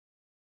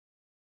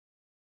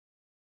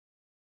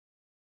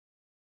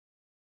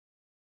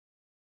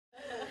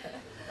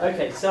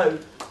Okay, so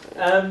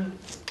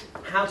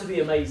how to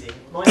be amazing.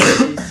 My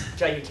name is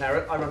Jamie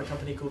Claret. I run a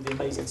company called the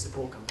Amazing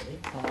Support Company.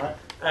 Alright.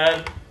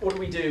 What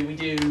do? We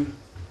do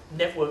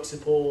network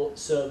support,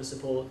 server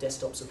support,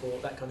 desktop support,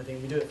 that kind of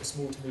thing. We do it for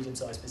small to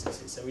medium-sized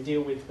businesses. So we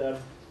deal with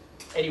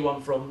anyone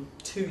from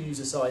 2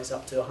 user sites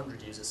up to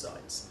 100 user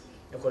sites.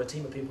 I've got a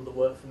team of people that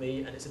work for me,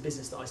 and it's a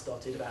business that I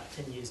started about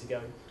 10 years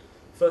ago.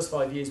 First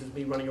 5 years was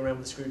me running around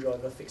with a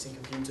screwdriver, fixing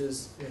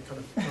computers,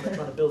 kind of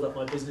trying to build up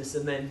my business,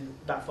 and then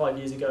about 5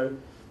 years ago,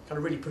 kind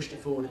of really pushed it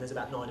forward, and there's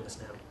about 9 of us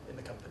now in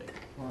the company.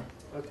 Right.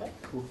 Okay.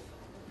 Cool.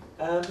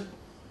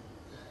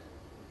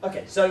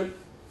 Okay, so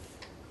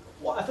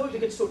I thought it'd be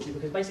good to talk to you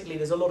because basically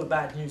there's a lot of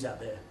bad news out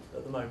there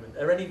at the moment.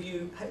 Are any of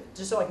you,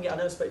 just so I can get, I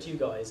know I spoke to you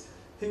guys,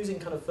 who's in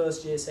kind of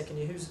first year, second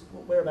year,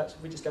 whereabouts,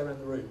 if we just go around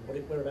the room,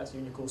 whereabouts are you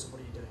in your course and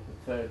what are you doing?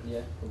 Third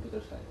year, computer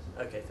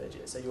science. Okay, third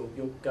year, so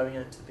you're going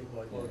out into the big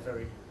wide world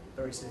very,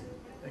 very soon.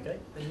 Okay,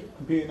 and you?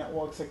 Computer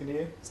network, second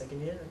year.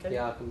 Second year, okay.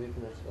 Yeah, computer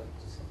network.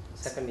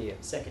 Second year.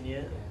 Second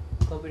year.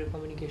 Yeah. Computer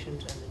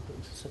communications and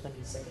second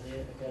year. Second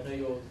year, okay. I know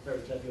you're very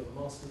clever, you're the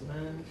master's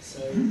man,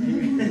 so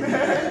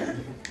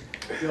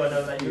do I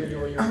know that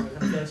you're kind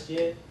of first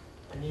year?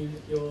 And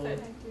you're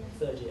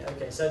third year.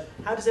 Okay, so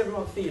how does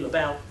everyone feel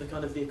about the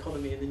kind of the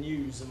economy and the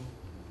news and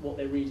what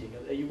they're reading?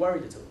 Are you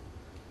worried at all?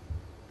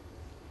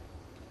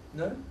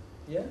 No?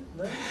 Yeah?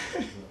 No?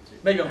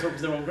 Maybe I'm talking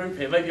to the wrong group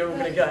here. Maybe you're all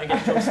going to go and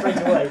get jobs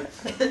straight away.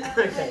 Okay.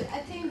 Well, I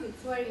think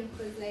it's worrying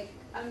because, like,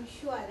 I'm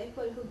sure the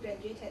people who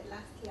graduated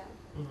last year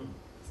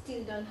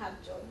still don't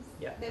have jobs.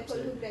 Yeah, the people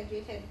who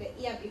graduated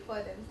the year before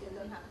them still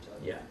don't have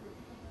jobs. Yeah.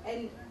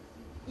 And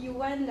you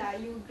wonder,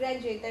 you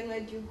graduate, then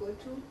where do you go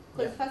to?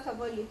 Because first of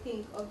all, you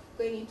think of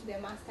going into the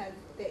master's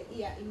the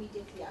year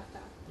immediately after.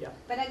 Yeah.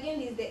 But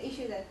again, is the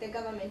issue that the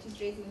government is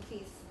raising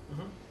fees.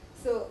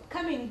 So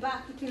coming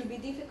back, it will be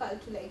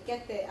difficult to like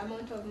get the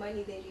amount of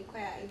money they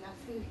require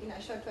in a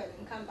short while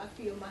and come back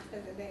to your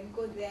masters and then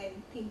go there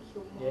and think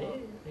you more.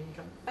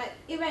 Yeah. But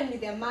even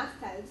with the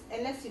masters,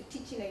 unless you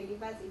teach in a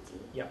university,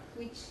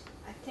 which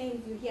at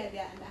times you hear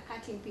they're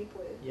undercutting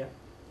people,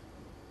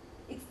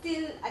 it's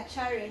still a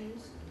challenge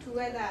to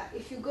whether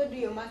if you go do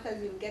your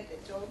masters you'll get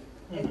the job,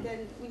 and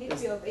then will it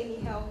be of any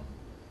help?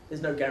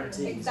 There's no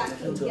guarantee.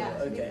 Exactly. Yeah.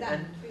 Okay.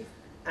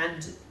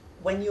 And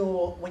when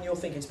you're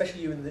thinking,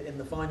 especially you in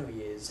the final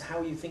years, how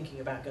are you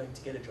thinking about going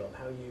to get a job?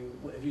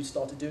 Have you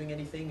started doing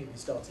anything? Have you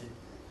started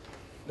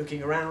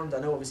looking around? I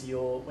know obviously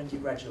when you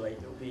graduate,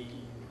 it'll be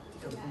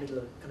kind of middle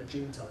of kind of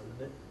June time,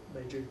 isn't it?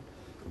 May, June.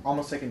 I'm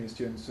a second year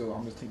student, so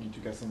I'm just thinking to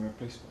get some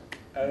replacement.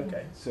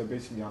 Okay. So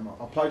basically, I'm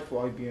applied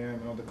for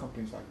IBM and other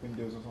companies like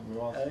Windows or something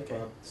else. Okay.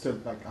 But still,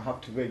 like, I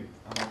have to wait.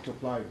 I have to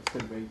apply,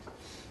 still wait.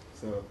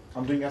 So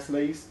I'm doing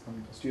SLAs.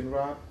 I'm a student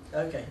rep.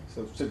 Okay.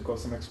 So I've still got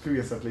some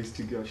experience at least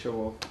to get a show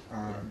off.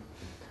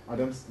 I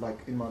done, like,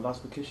 in my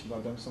last vacation,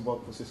 I've done some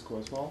work for Cisco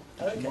as well.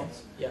 Okay. 2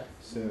 months. Yeah.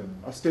 So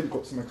I still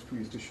got some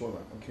experience to show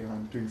that, okay,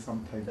 I'm doing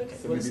something. Okay.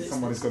 So maybe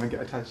someone is going to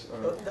get attached.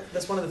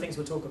 That's one of the things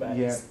we'll talk about.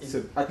 Yeah.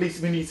 So at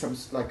least we need some,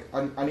 like,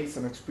 I need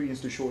some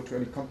experience to show to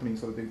any company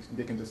so that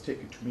they can just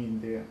take it to me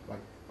and they're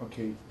like,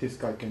 okay, this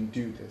guy can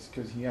do this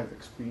because he has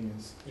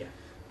experience. Yeah.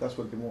 That's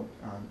what they want.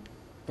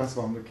 That's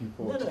what I'm looking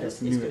for, to get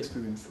some new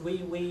experience.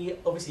 We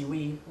obviously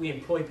we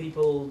employ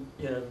people,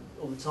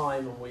 all the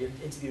time, and we're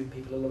interviewing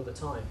people a lot of the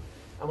time.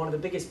 And one of the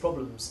biggest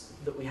problems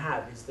that we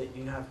have is that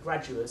you have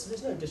graduates, and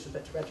there's no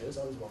disrespect to graduates,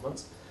 I was one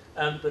once,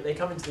 but they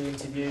come into the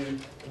interview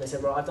and they say,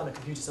 right, I've done a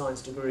computer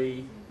science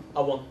degree, I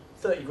want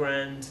 30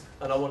 grand,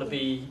 and I want to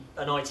be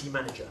an IT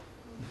manager.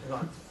 You're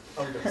like,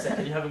 hold on a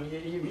second,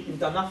 you've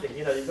done nothing,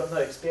 you've got no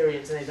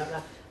experience and anything like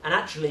that. And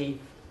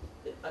actually,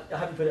 I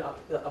haven't put it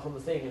up on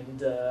the thing,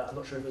 and I'm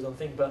not sure if it was on the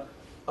thing, but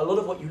a lot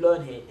of what you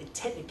learn here,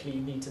 technically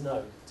you need to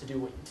know to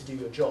do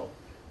your job.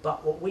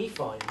 But what we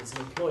find as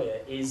an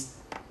employer is,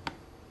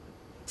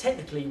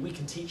 technically we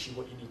can teach you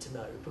what you need to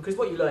know, because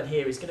what you learn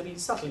here is going to be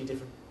subtly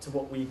different to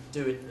what we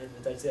do in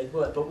the day-to-day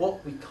work. But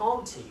what we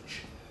can't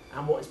teach,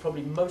 and what is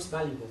probably most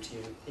valuable to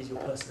you, is your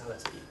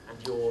personality and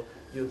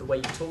the way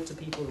you talk to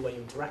people, the way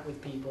you interact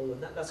with people,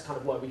 and that's kind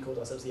of why we call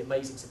ourselves the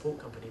Amazing Support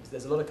Company, because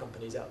there's a lot of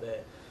companies out there.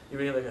 You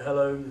ring them, they go,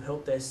 hello,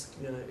 help desk,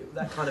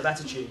 that kind of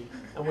attitude.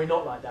 And we're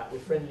not like that. We're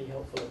friendly,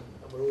 helpful,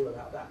 and we're all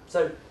about that.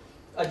 So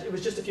it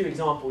was just a few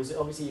examples.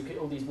 Obviously, you get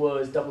all these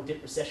words: double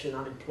dip, recession,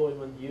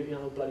 unemployment. The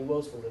bloody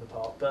world's falling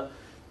apart. But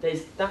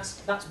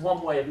that's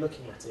one way of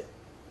looking at it.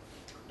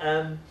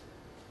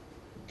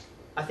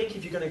 I think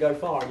if you're going to go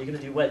far and you're going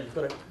to do well, you've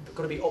got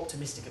to be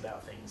optimistic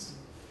about things.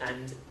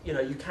 And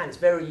you can. It's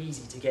very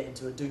easy to get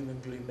into a doom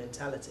and gloom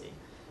mentality.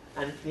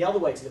 And the other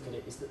way to look at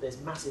it is that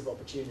there's massive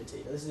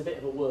opportunity. Now, this is a bit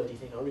of a wordy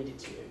thing. I'll read it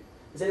to you.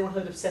 Has anyone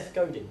heard of Seth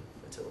Godin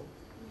at all?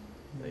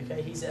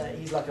 Okay,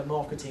 he's like a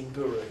marketing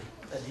guru,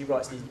 and he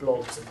writes these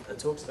blogs and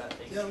talks about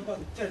things. Yeah, about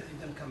 30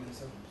 of them coming,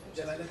 so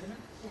shall I let them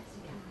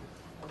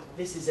in?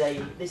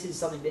 This is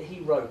something that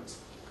he wrote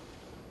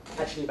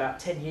actually about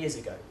 10 years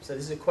ago. So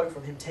this is a quote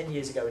from him 10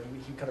 years ago, and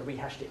he kind of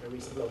rehashed it in a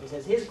recent blog. He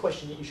says, here's a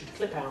question that you should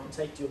clip out and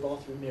take to your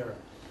bathroom mirror.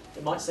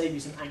 It might save you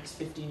some angst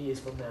 15 years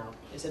from now.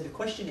 It said, the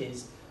question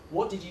is,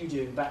 What did you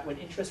do back when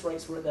interest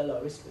rates were at their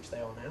lowest, which they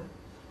are now,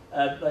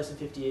 less than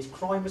 50 years?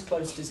 Crime was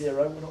close to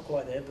zero. We're not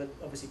quite there, but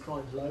obviously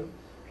crime's low.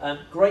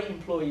 Great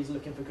employees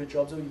looking for good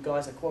jobs. All you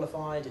guys are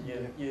qualified, and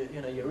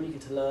you're eager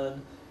to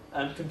learn.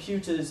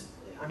 Computers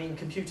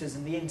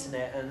and the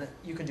internet, and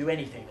you can do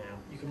anything now.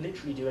 You can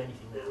literally do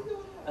anything now.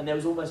 And there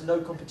was almost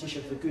no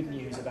competition for good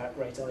news about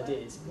great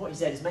ideas. What he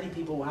said is many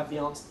people will have to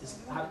answer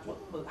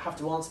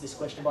this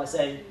question by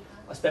saying,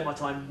 I spent my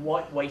time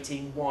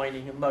waiting,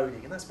 whining and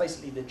moaning. And that's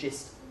basically the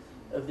gist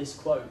of this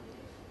quote.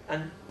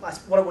 And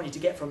what I want you to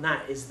get from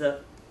that is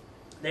that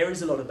there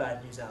is a lot of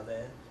bad news out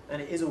there, and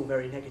it is all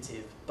very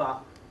negative,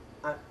 but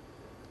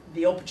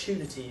the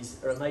opportunities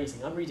are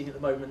amazing. I'm reading at the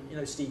moment,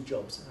 Steve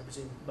Jobs. I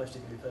presume most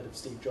of you have heard of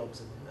Steve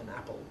Jobs and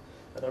Apple.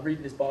 And I'm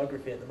reading his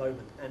biography at the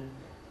moment. And,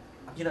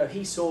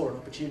 he saw an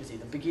opportunity,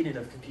 the beginning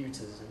of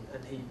computers,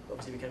 and he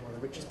obviously became one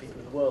of the richest people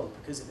in the world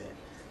because of it.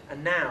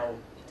 And now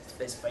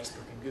there's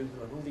Facebook and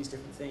Google and all these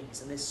different things,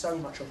 and there's so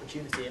much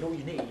opportunity, and all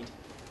you need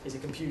is a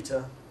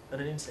computer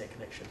and an internet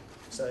connection.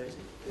 So it's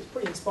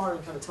pretty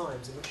inspiring kind of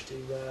times in which to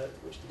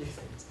do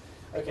things.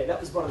 Okay, that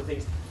was one of the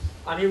things.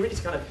 I'm here really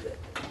to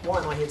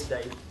why am I here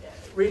today?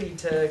 Really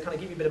to kind of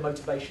give you a bit of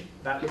motivation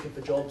about looking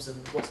for jobs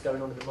and what's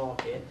going on in the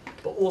market,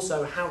 but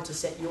also how to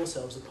set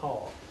yourselves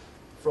apart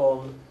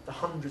from the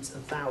hundreds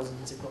and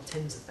thousands, if not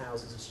tens of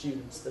thousands of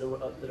students that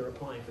are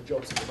applying for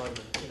jobs at the moment,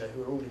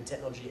 who are all in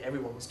technology.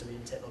 Everyone wants to be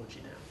in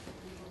technology now.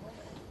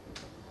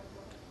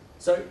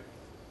 So,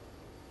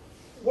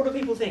 what do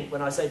people think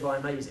when I say by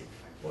amazing?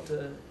 What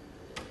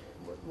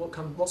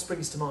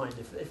springs to mind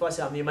if I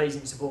say I'm the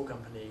amazing support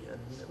company?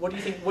 And what do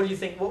you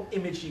think? What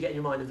image do you get in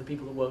your mind of the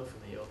people that work for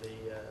me, or the?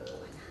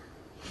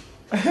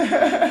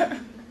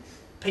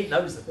 Pete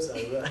knows them, so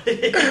he'll be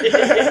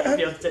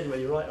able to tell you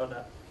whether you're right or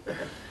not.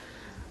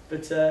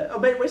 But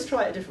let's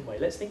try it a different way.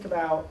 Let's think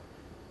about: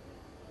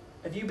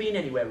 have you been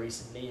anywhere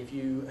recently? Have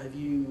you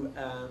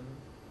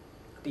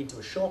been to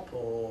a shop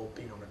or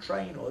been on a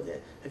train, or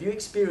have you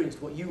experienced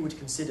what you would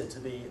consider to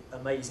be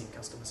amazing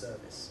customer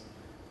service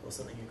or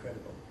something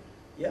incredible?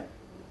 Yeah.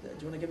 Do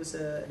you want to give us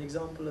an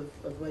example of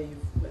where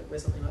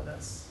something like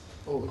that's?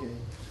 Oh, okay.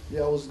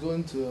 Yeah, I was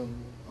going to.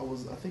 I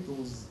think it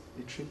was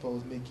a trip I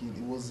was making.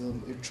 It was a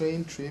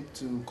train trip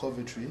to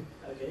Coventry.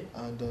 Okay.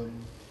 And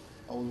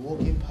I was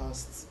walking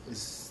past a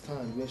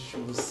stand where she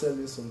was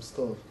selling some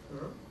stuff,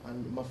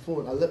 and I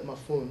left my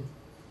phone.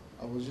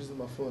 I was using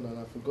my phone and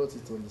I forgot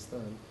it on the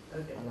stand.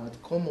 Okay. And I'd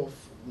come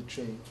off the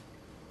train,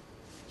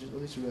 just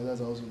only to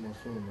realize I was on my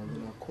phone. And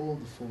then I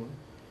called the phone,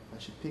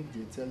 and she picked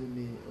it, telling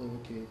me, "Oh,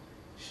 okay,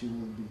 she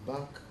will be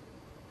back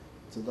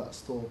to that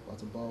stop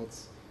at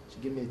about." She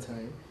gave me a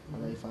time,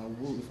 and if I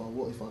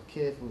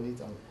care for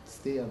it, I'll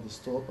stay at the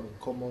stop and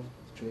come off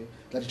the train.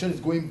 Like the train is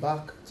going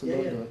back to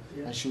London,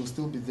 and she will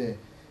still be there.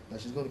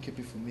 Like she's going to keep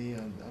it for me,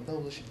 and that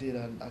was what she did.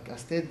 And I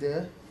stayed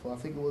there for, I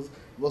think it was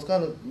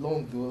kind of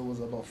long though. It was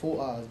about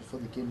 4 hours before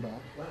they came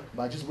back. Wow.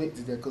 But I just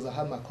waited there because I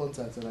had my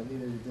contacts and I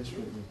needed it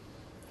desperately.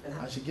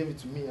 And she gave it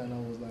to me, and I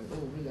was like,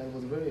 oh really? And it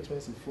was a very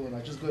expensive phone.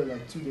 I just got it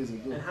like 2 days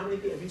ago. And how many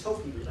people have you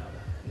told people about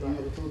that? No, I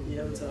haven't told them. You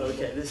haven't told.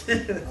 Okay.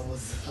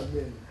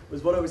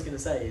 Was what I was going to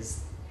say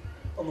is,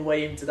 on the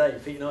way in today,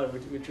 Pete and I were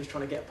just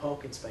trying to get a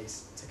parking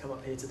space to come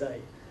up here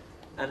today.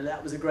 And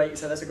that's a great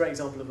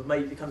example of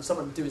kind of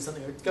someone doing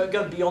something,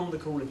 going beyond the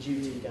call of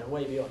duty, going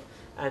way beyond.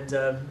 And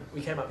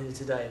we came up here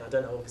today, and I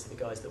don't know, obviously,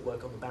 the guys that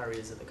work on the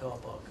barriers at the car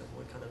park, and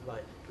we're kind of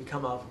like, we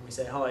come up and we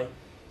say, hi,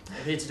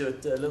 I'm here to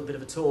do a little bit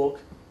of a talk,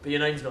 but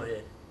your name's not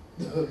here.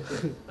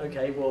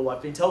 Okay, well,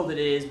 I've been told that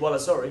it is, well, I'm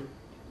sorry.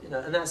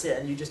 And that's it,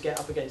 and you just get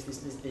up against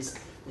this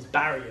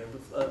barrier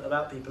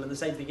about people. And the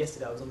same thing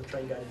yesterday, I was on the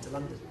train going into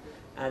London,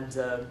 and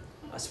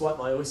I swipe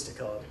my Oyster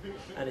card,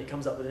 and it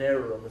comes up with an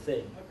error on the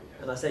thing.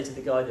 And I say to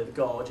the guy, the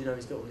guard,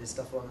 he's got all this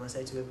stuff on, and I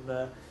say to him,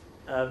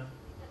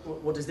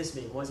 what does this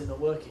mean? Why is it not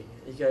working?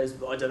 He goes,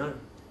 well, I don't know.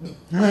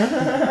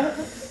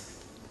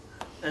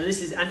 And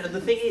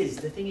the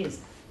thing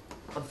is,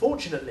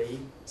 unfortunately,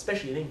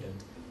 especially in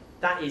England,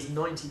 that is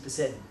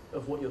 90%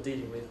 of what you're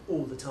dealing with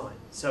all the time.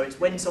 So it's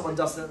when someone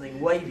does something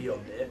way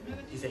beyond it,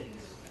 you think,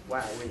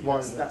 wow, really,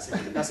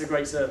 that's a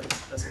great service.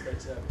 That's a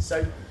great service.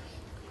 So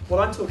what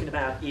I'm talking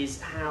about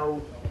is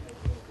how,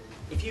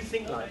 if you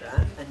think like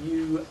that, and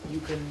you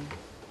can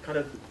kind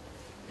of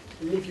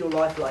live your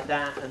life like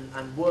that, and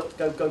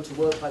go to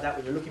work like that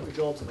when you're looking for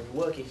jobs and when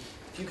you're working,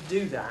 if you can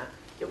do that,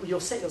 you'll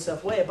set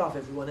yourself way above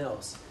everyone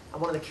else.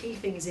 And one of the key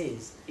things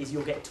is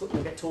you'll get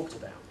talked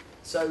about.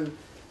 So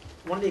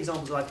one of the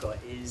examples I've got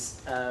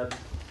is I've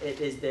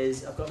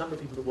got a number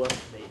of people that work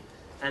for me,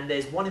 and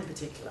there's one in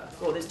particular,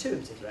 well, there's two in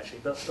particular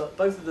actually, but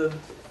both of them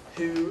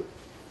who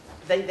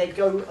they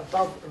go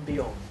above and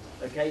beyond.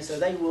 Okay, so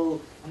they will,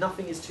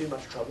 nothing is too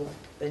much trouble.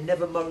 They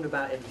never moan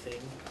about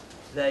anything.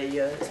 They,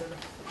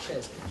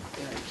 shares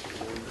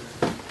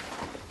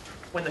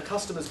when the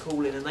customers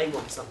call in and they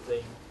want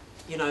something,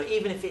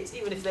 even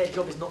if their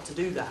job is not to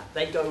do that,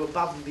 they go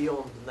above and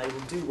beyond, and they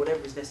will do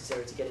whatever is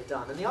necessary to get it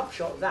done. And the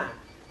upshot of that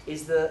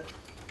is that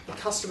the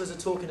customers are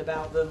talking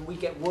about them. We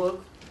get work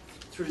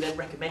through them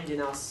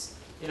recommending us.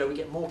 You know, we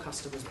get more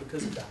customers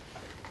because of that.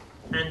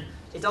 And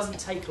it doesn't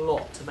take a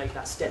lot to make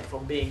that step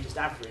from being just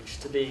average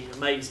to being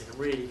amazing and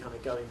really kind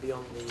of going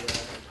beyond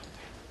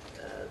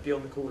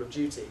the call of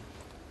duty.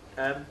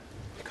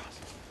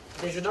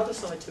 There's another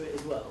side to it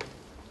as well.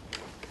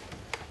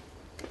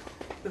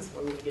 That's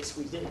why we're going to get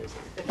squeezed in, isn't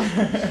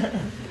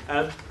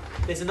it?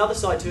 There's another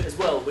side to it as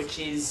well, which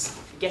is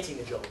getting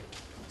a job.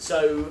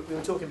 So we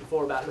were talking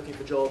before about looking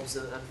for jobs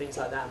and things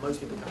like that.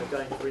 Most people kind of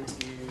going for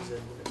interviews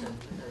and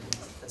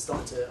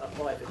starting to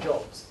apply for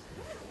jobs.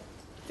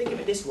 Think of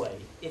it this way: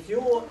 if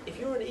you're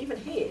even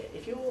here,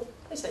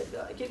 let's say,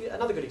 I'll give you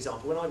another good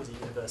example. When I was at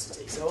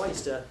university, so I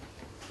used to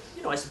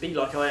be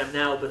like I am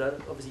now, but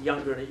obviously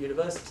younger and at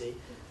university.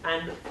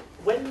 And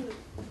when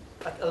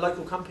a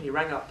local company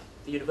rang up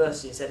the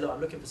university and said, "Look,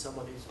 I'm looking for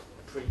someone who's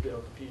pretty good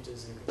on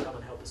computers who can come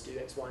and help us do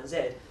X, Y, and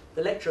Z,"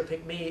 the lecturer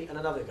picked me and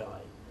another guy.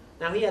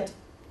 Now he had,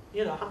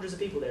 hundreds of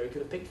people there he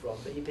could have picked from,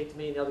 but he picked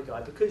me and the other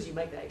guy because you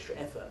make that extra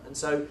effort. And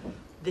so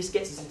this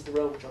gets us into the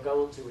realm which I'll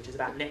go on to, which is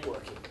about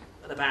networking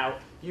and about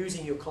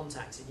using your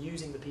contacts and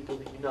using the people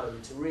that you know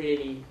to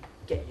really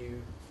get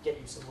you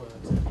some work.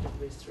 So let me just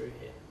whiz through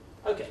here.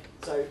 Okay,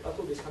 so I've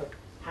got this kind of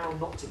how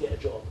not to get a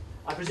job.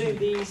 I presume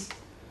these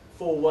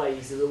 4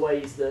 ways are the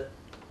ways that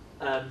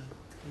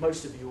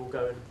most of you will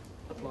go and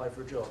apply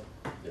for a job.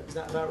 Is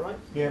that about right?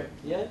 Yeah.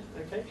 Yeah?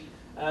 Okay.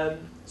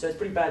 So it's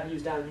pretty bad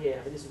news down here.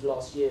 I mean, this was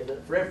last year,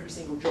 that for every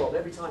single job,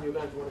 every time you're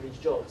going for one of these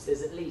jobs,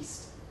 there's at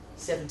least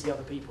 70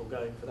 other people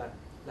going for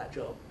that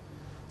job.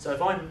 So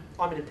if I'm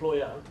an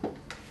employer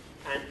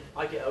and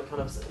I get a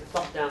kind of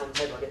thump down on the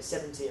table, I get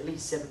at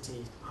least 70,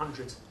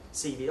 100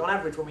 CVs. On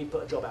average, when we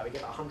put a job out, we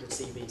get about 100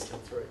 CVs come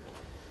through.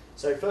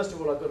 So first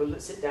of all, I've got to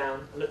sit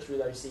down and look through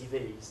those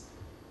CVs.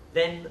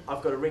 Then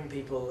I've got to ring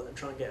people and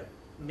try and get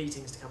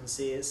meetings to come and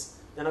see us.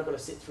 Then I've got to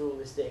sit through all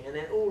this thing, and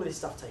then all of this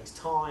stuff takes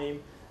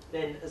time.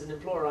 Then as an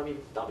employer, I'm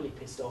even doubly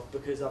pissed off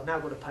because I've now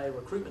got to pay a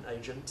recruitment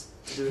agent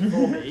to do it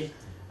for me.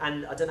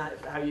 And I don't know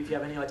if you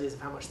have any ideas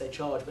of how much they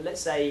charge, but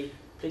let's say,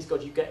 please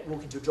God, you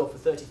walk into a job for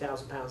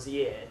 £30,000 a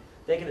year.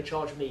 They're going to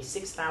charge me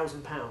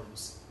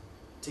 £6,000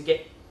 to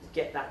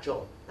get that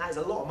job. That is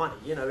a lot of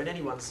money, and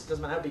anyone's, it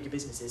doesn't matter how big your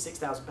business is,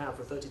 £6,000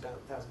 for a £30,000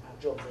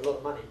 job is a lot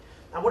of money.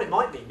 And what it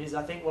might mean is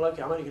I think, well,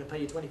 okay, I'm only going to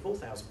pay you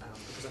 £24,000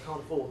 because I can't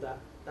afford that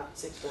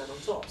 £6,000 on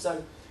top.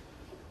 So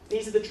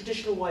these are the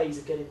traditional ways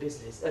of getting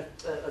business,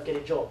 of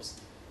getting jobs.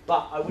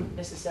 But I wouldn't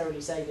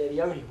necessarily say they're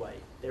the only way.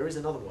 There is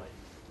another way.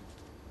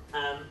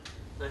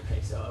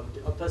 Okay, so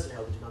personally I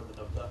would do none of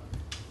them, but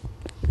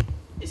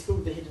it's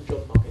called the hidden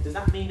job market. Does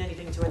that mean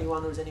anything to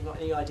anyone, or has anyone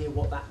got any idea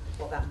what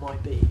that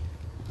might be?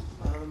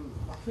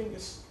 I think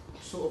it's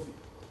sort of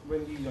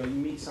when you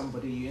meet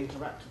somebody, you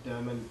interact with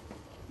them, and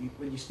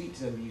when you speak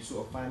to them, you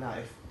sort of find out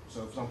if.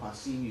 So, for example, I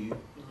see you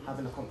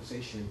having a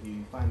conversation with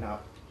you, find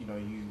out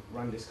you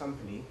run this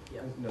company,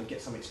 and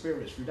get some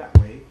experience through that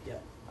way. Yeah.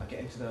 I get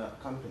into the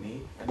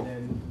company and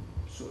then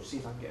sort of see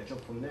if I can get a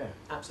job from there.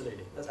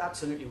 Absolutely, that's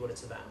absolutely what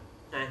it's about.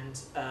 And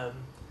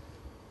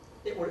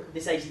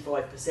this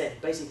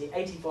 85%, basically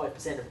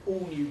 85% of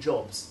all new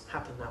jobs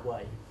happen that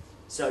way.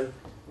 So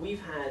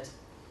we've had,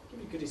 I'll give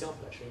you a good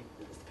example actually.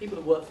 The people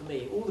that work for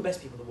me, all the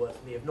best people that work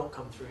for me have not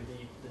come through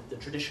the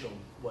traditional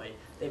way.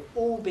 They've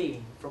all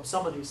been from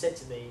someone who said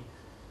to me,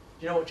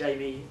 "Do you know what,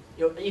 Jamie,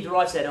 either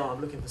I've said,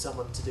 I'm looking for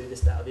someone to do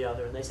this, that or the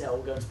other, and they say,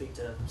 we'll go and speak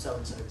to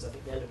so-and-so because I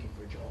think they're looking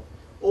for a job.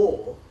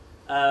 Or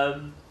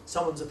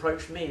someone's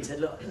approached me and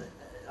said, look,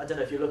 I don't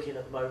know if you're looking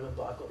at the moment,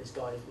 but I've got this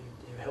guy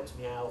who helps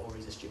me out, or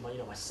he's a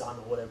student, my son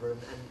or whatever,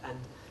 and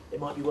it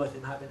might be worth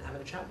him having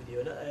a chat with you."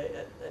 And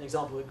an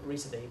example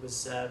recently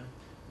was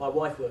my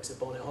wife works at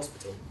Barnet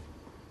Hospital,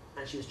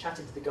 and she was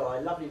chatting to the guy,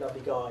 lovely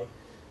guy,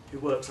 who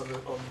works on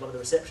one of the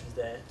receptions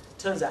there.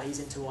 Turns out he's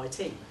into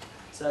IT.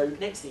 So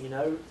next thing you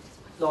know,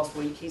 last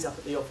week he's up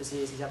at the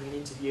offices, he's having an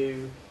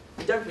interview.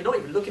 We're not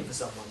even looking for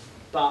someone,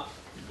 but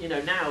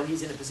now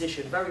he's in a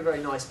position, very,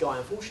 very nice guy.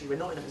 Unfortunately,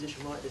 we're not in a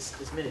position right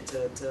this minute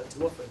to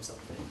offer him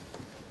something.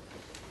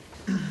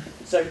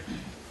 So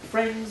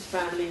friends,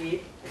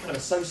 family, kind of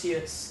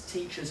associates,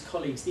 teachers,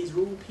 colleagues, these are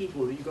all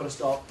people that you've got to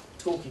start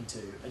talking to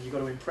and you've got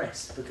to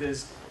impress,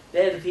 because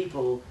they're the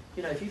people,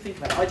 if you think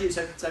about it,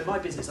 so my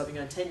business, I've been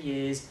going 10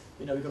 years,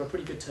 we've got a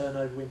pretty good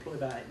turnover, we employ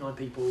about 8-9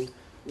 people,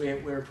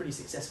 we're a pretty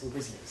successful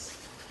business.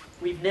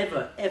 We've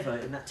never, ever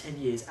in that 10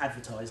 years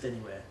advertised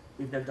anywhere.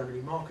 We've never done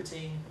any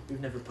marketing,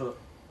 we've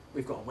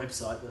got a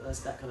website, but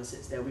that kind of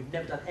sits there. We've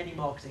never done any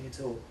marketing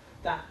at all.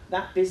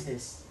 That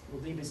business,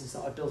 or the business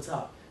that I built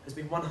up, has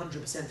been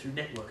 100% through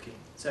networking.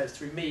 So it's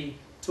through me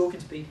talking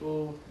to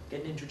people,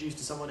 getting introduced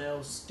to someone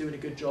else, doing a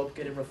good job,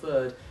 getting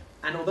referred.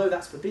 And although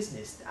that's for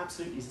business,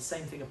 absolutely the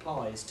same thing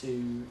applies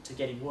to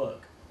getting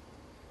work.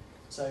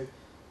 So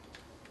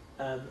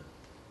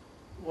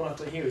what I've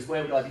put here is,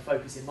 where would I be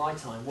focusing my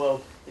time?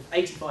 Well, if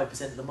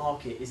 85% of the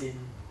market is in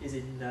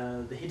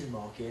the hidden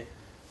market,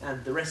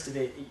 and the rest of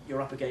it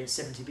you're up against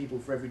 70 people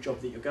for every job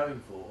that you're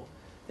going for,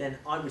 then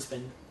I would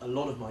spend a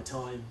lot of my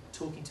time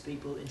talking to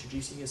people,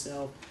 introducing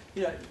yourself.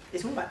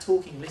 It's all about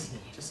talking,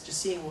 listening, just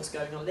seeing what's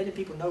going on, letting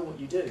people know what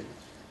you do.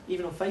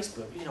 even on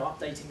Facebook, you know,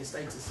 updating the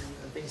status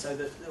and things so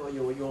that, or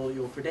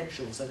your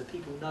credentials, so that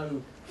people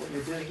know what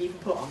you're doing. Even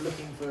put, I'm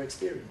looking for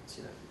experience,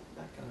 you know,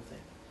 that kind of thing.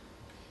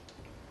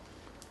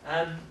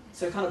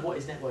 So kind of what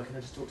is networking? I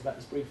just talked about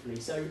this briefly.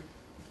 So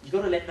you've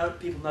got to let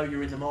people know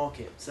you're in the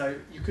market. So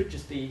you could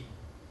just be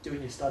doing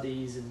your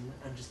studies and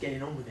just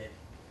getting on with it.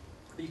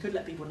 But you could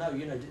let people know,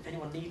 you know, if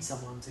anyone needs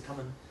someone to come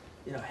and,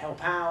 you know,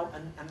 help out.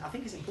 And I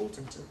think it's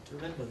important to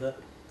remember that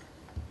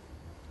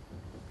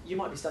you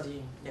might be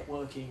studying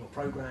networking or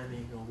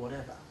programming or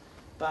whatever,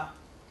 but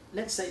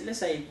let's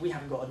say we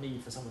haven't got a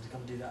need for someone to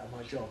come and do that at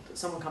my job, but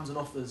someone comes and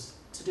offers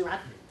to do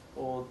admin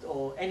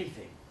or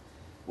anything.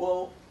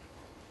 Well,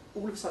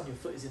 all of a sudden your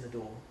foot is in the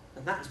door,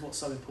 and that is what's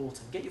so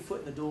important. Get your foot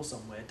in the door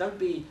somewhere. Don't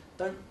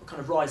kind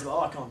of rise above,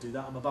 oh, I can't do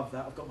that, I'm above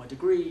that, I've got my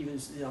degree, you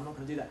know, I'm not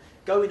going to do that.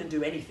 Go in and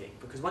do anything,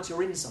 because once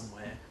you're in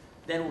somewhere,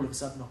 then all of a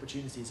sudden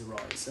opportunities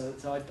arise.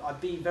 So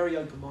I'd be very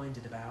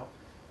open-minded about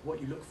what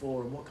you look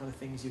for and what kind of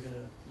things you're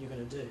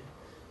gonna do.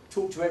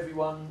 Talk to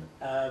everyone.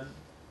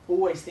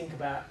 Always think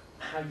about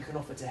how you can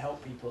offer to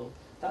help people.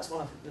 That's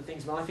one of the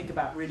things when I think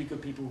about really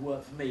good people who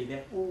work for me.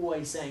 They're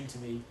always saying to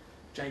me,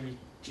 Jamie,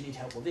 do you need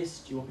help with this?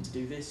 Do you want me to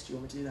do this? Do you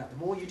want me to do that? The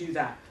more you do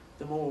that,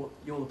 the more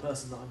you're the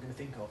person that I'm going to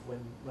think of when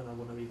I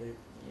want to either,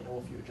 you know,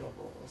 offer you a job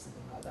or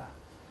something like that.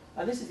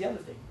 And this is the other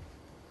thing,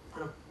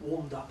 kind of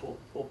warmed up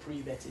or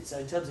pre-vetted. So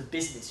in terms of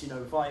business, you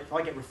know, if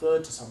I get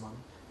referred to someone,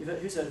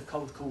 who's heard of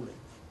cold calling?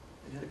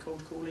 Have you heard of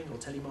cold calling or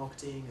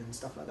telemarketing and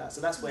stuff like that? So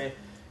that's where,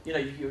 you know,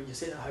 you're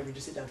sitting at home, you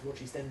just sit down to watch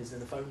EastEnders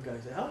and the phone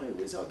goes, oh,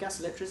 is our gas,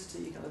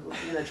 electricity, kind of,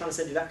 you know, trying to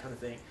send you that kind of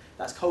thing.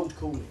 That's cold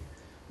calling.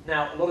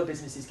 Now, a lot of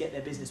businesses get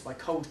their business by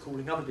cold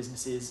calling other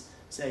businesses,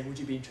 saying, would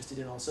you be interested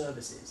in our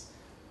services?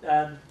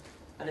 And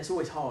it's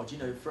always hard, you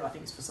know, I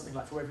think it's for something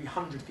like for every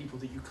 100 people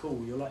that you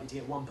call, you're likely to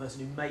get one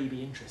person who may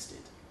be interested.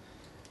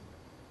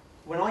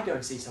 When I go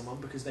and see someone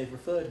because they've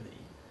referred me,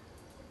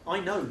 I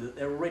know that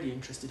they're already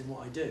interested in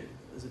what I do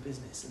as a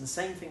business. And the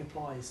same thing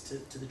applies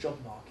to the job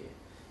market.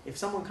 If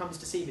someone comes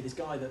to see me, this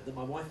guy that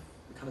my wife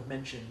kind of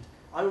mentioned,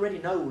 I already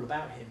know all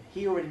about him.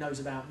 He already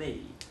knows about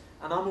me.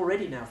 And I'm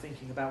already now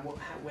thinking about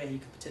where he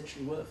could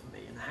potentially work for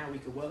me and how he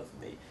could work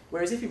for me.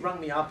 Whereas if he rung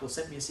me up or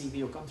sent me a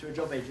CV or come through a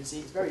job agency,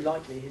 it's very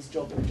likely his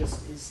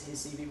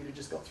CV would have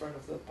just got thrown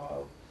off the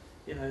pile,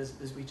 you know,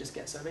 as we just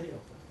get so many of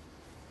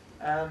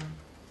them.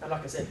 And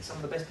like I said, some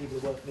of the best people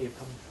who work for me have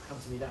come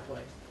to me that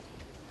way.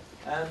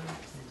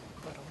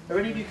 Are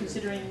any of you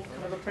considering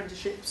kind of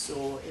apprenticeships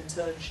or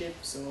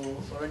internships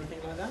or anything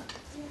like that?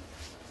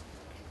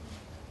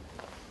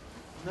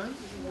 No? No?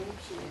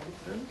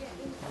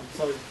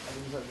 Sorry,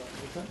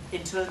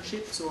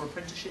 internships or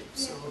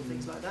apprenticeships or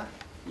things like that?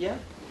 Yeah?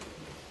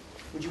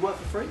 Would you work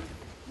for free?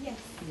 Yes.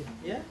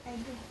 Yeah? I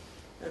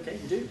do. Okay,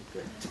 you do?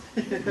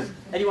 Good.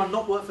 Anyone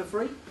not work for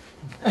free?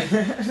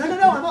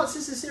 No, I'm not. This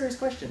is a serious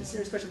question.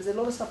 Because there's a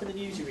lot of stuff in the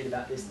news you read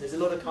about this. There's a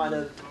lot of kind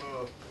of,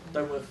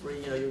 don't work for free,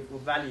 you know, your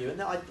value.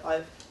 And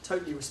I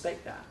totally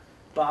respect that.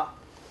 But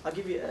I'll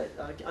give you,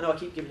 I know I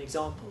keep giving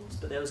examples,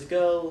 but there was a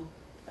girl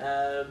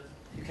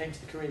who came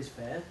to the careers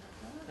fair.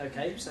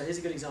 Okay, so here's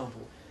a good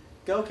example.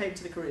 Girl came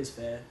to the careers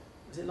fair,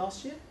 was it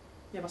last year?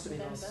 Yeah, it must have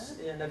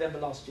been November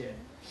last year.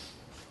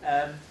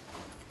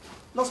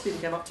 Lots of people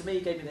came up to me,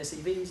 gave me their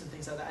CVs and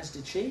things like that, as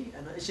did she.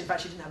 And in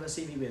fact, she didn't have her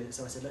CV with it,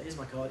 so I said, look, here's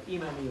my card,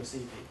 email me your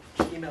CV.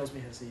 She emails me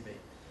her CV.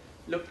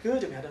 Looked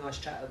good, and we had a nice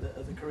chat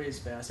at the careers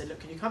fair. I said, look,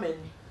 can you come in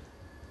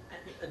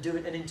and do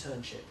an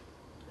internship?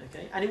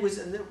 Okay, and it was,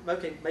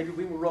 okay, maybe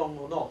we were wrong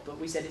or not, but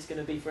we said it's going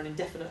to be for an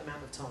indefinite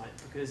amount of time,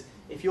 because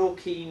if you're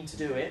keen to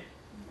do it,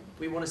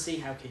 we want to see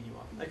how keen you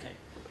are. Okay,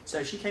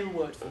 so she came and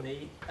worked for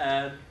me.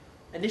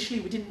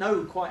 Initially, we didn't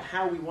know quite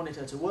how we wanted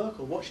her to work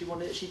or what she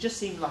wanted. She just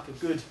seemed like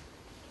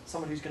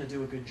someone who's going to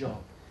do a good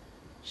job.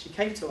 She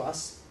came to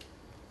us.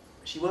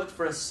 She worked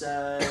for us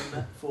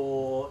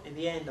for, in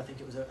the end, I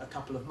think it was a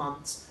couple of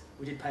months.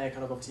 We did pay her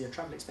kind of obviously her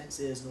travel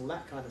expenses and all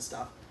that kind of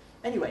stuff.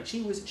 Anyway,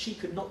 she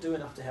could not do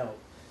enough to help.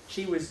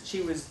 She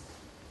was.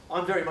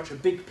 I'm very much a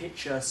big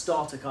picture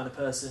starter kind of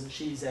person.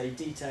 She's a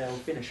detail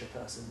finisher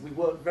person. We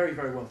work very,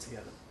 very well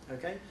together.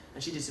 Okay,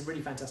 and she did some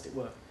really fantastic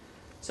work.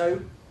 So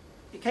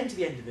it came to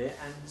the end of it,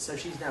 and so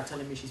she's now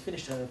telling me she's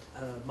finished her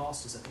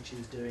masters. I think she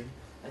was doing.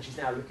 And she's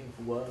now looking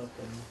for work,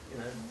 and you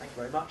know, thank you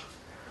very much.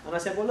 And I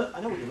said, well, look,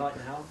 I know what you're like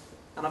now,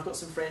 and I've got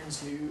some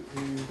friends who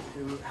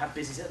have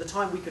business. At the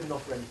time, we couldn't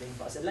offer anything,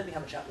 but I said, let me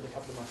have a chat with a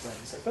couple of my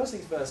friends. So first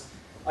things first,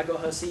 I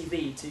got her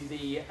CV to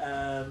the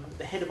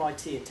head of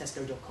IT at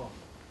Tesco.com.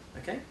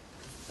 Okay,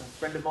 a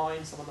friend of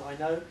mine, someone that I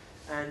know,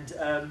 and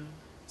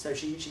so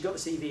she got the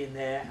CV in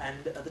there.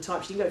 And at the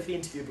time, she didn't go for the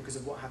interview because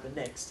of what happened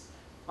next.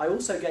 I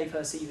also gave her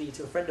CV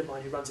to a friend of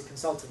mine who runs a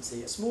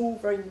consultancy, a small,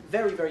 very,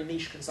 very, very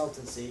niche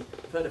consultancy.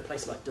 I've heard of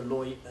places like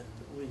Deloitte and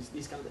all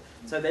these kind of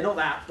things. So they're not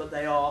that, but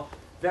they are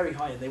very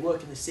high end. They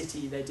work in the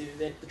city.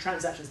 The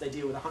transactions they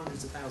deal with are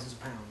hundreds of thousands of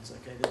pounds.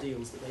 Okay, the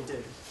deals that they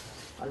do.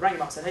 I rang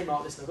him up and said, hey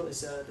Mark, listen, I've got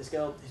this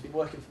girl who's been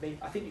working for me.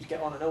 I think you'd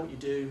get on. I know what you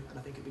do, and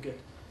I think it'd be good.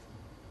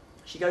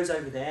 She goes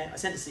over there. I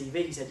sent a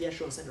CV. He said, yeah,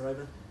 sure, send her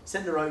over.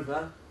 Send her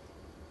over.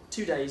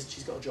 2 days,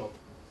 she's got a job.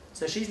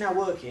 So she's now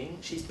working.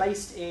 She's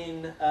based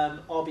in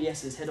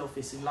RBS's head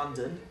office in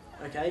London.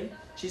 Okay,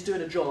 she's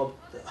doing a job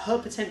that her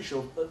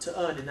potential to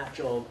earn in that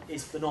job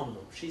is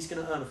phenomenal. She's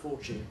going to earn a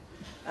fortune,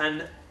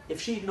 and if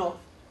she'd not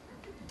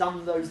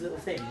done those little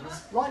things,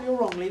 rightly or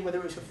wrongly, whether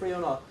it was for free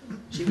or not,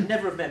 she would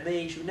never have met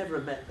me. She would never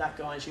have met that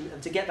guy.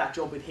 And to get that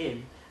job with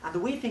him. And the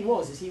weird thing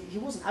was, is he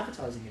wasn't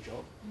advertising a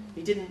job.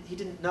 He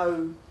didn't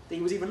know that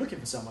he was even looking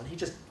for someone.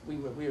 We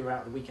were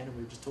out the weekend and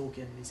we were just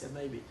talking, and he said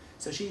maybe.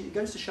 So it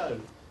goes to show,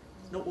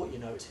 it's not what you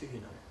know, it's who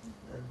you know.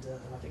 And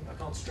I think I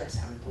can't stress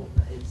how important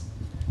that is.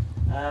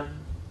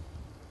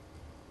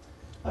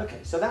 Okay,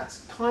 so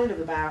that's kind of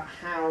about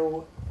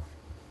how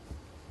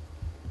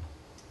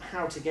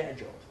to get a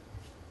job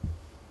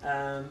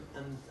and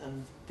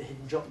the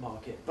hidden job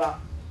market. But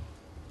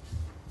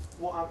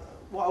what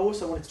I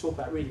also wanted to talk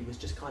about really was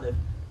just kind of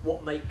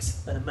what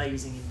makes an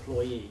amazing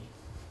employee.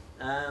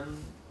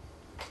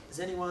 Has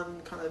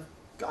anyone kind of,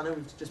 I know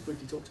we've just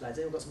briefly talked about it, has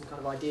anyone got some kind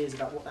of ideas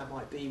about what that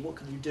might be? What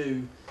can you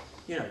do?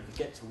 You know, you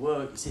get to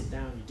work, you sit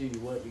down, you do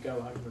your work, you go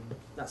home, and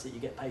that's it, you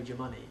get paid your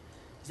money.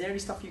 Is there any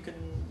stuff you can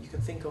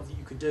think of that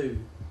you could do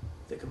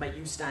that can make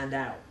you stand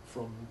out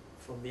from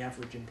the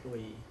average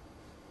employee?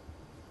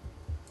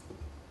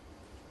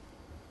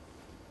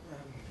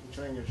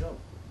 Enjoying your job.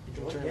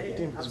 Enjoying what you're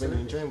doing, because when you're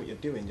enjoying what you're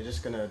doing, you're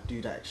just going to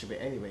do that extra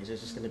bit anyways.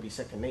 It's just going to be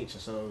second nature.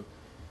 So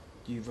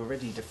you've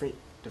already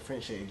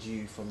differentiated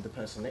you from the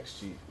person next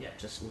to you,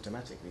 just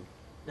automatically.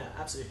 No,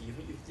 absolutely. You've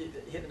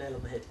hit the nail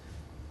on the head.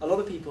 A lot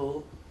of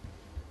people.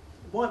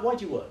 Why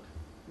do you work?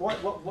 What?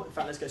 In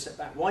fact, let's go a step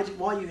back. Why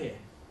are you here?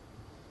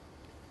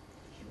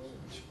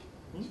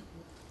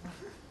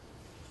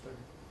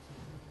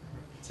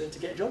 To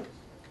get a job?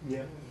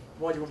 Yeah.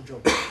 Why do you want a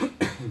job?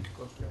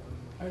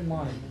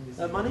 Money.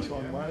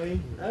 Money?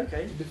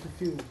 Okay. To be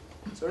fulfilled.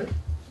 Sorry? To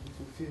be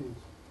fulfilled.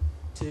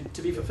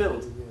 To be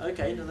fulfilled?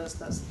 Okay, no, that's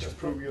to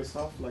prove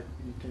yourself, like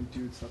you can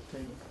do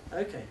something.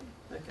 Okay.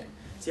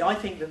 See, I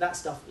think that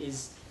stuff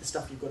is the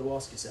stuff you've got to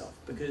ask yourself,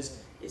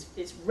 because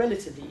it's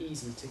relatively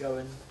easy to go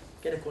and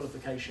get a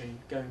qualification,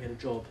 go and get a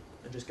job,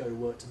 and just go to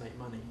work to make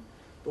money.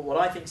 But what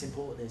I think is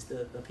important is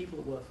that the people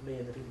that work for me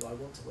and the people that I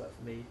want to work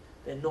for me,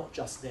 they're not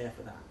just there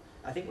for that.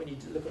 I think when you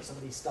look at some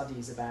of these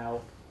studies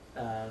about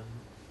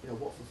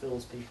what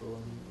fulfills people,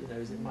 and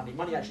is it money?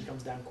 Money actually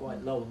comes down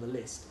quite low on the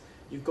list.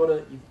 You've got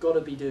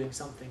to be doing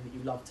something that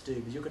you love to do,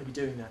 because you're going to be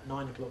doing that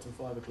 9 o'clock till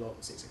 5 o'clock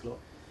or 6 o'clock,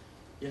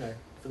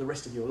 for the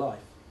rest of your life.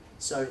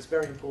 So it's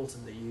very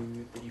important that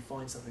you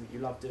find something that you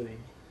love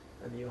doing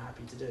and that you're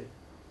happy to do.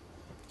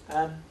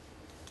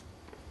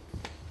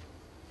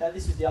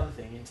 This is the other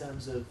thing in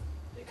terms of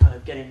kind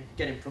of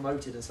getting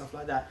promoted and stuff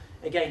like that.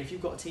 Again, if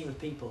you've got a team of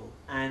people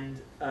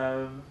and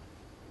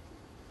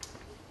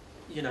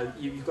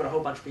you've got a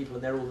whole bunch of people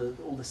and they're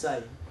all the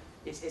same,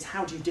 it's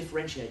how do you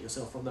differentiate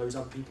yourself from those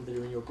other people that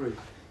are in your group?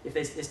 If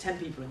there's 10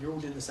 people and you're all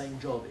doing the same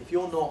job, if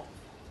you're not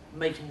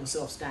making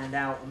yourself stand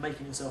out and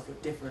making yourself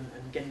look different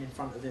and getting in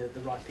front of the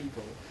right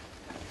people,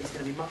 it's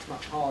going to be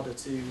much harder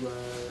to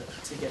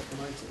get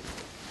promoted.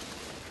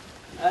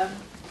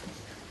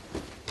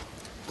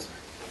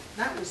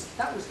 That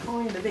was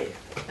kind of it.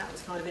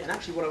 And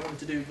actually, what I wanted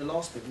to do the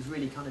last bit was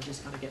really kind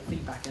of get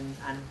feedback and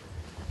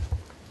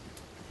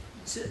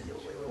so,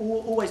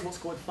 always what's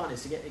quite fun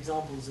is to get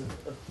examples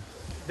of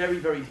very,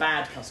 very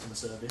bad customer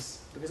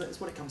service, because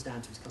that's what it comes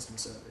down to, is customer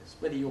service.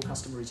 Whether your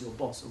customer is your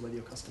boss or whether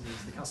your customer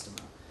is the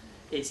customer,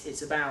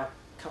 it's about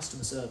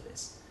customer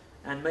service.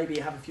 And maybe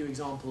have a few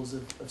examples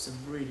of some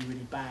really,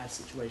 really bad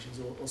situations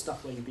or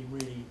stuff where you've been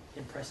really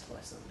impressed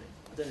by something.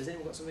 I don't know, has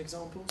anyone got some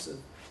examples of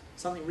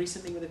something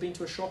recently where they've been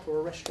to a shop or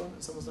a restaurant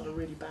and someone's done a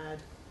really bad...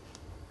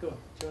 Go on,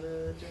 do you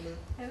wanna...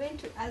 I went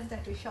to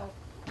Asda to shop,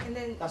 and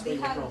then that's where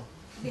you went wrong.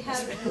 They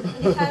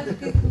have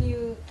this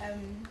new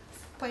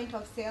point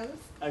of sales.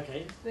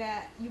 Okay.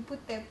 Where you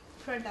put the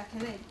product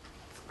and then it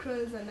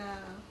scrolls on a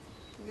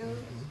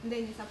and then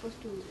you're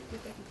supposed to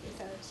take it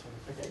yourself.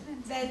 Okay.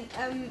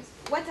 Then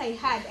what I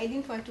had, I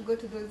didn't want to go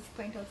to those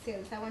point of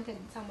sales. I wanted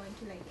someone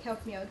to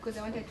help me out, because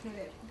I wanted to know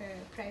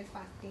the price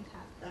fast didn't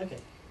have. Okay.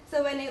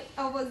 So when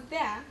I was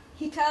there,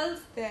 he tells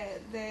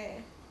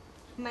the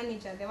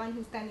manager, the one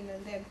who's standing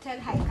on them, tell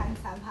her I can't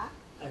serve her.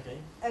 Okay.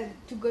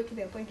 To go to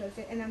the point of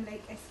sale, and I'm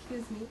like,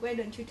 excuse me, why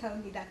don't you tell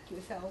me that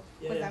yourself?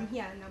 Because I'm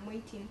here and I'm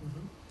waiting.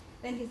 Mm-hmm.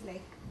 Then he's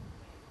like,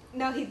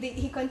 now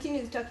he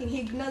continues talking. He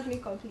ignores me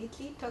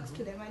completely, talks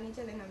to the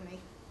manager. Then I'm like,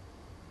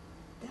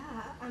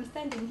 duh, I'm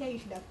standing here. You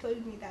should have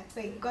told me that.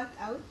 So I got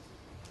out,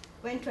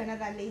 went to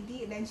another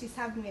lady, and then she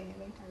served me and I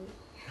went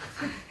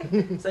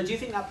away. So do you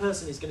think that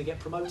person is going to get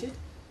promoted?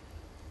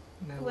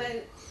 No.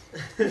 Well,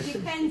 it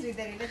depends with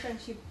the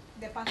relationship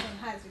the person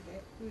has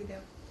with the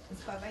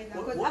supervisor.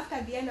 Because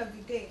after the end of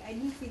the day, I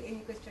didn't feel any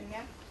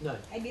questionnaire. No.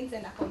 I didn't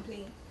send a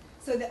complaint.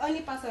 So the only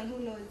person who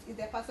knows is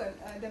the person,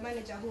 the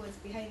manager who was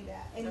behind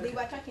there, and they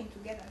were talking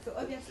together. So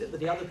obviously,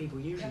 but the other people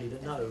usually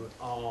that know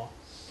are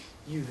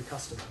you, the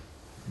customer,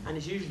 and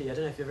it's usually, I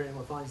don't know if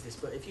anyone finds this,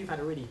 but if you've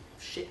had a really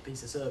shit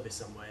piece of service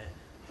somewhere,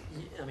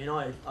 I mean,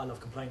 I love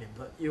complaining,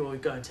 but you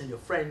go and tell your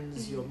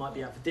friends, you might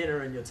be out for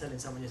dinner and you're telling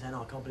someone, you're saying,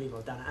 oh, I can't believe I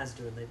was down at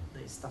Asda and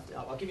they stuffed it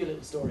up. I'll give you a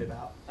little story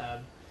about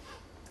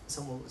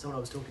someone I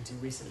was talking to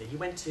recently. He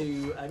went to,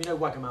 you know,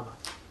 Wagamama,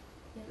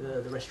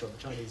 the restaurant,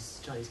 the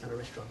Chinese kind of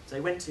restaurant. So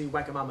he went to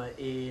Wagamama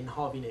in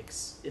Harvey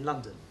Nicks in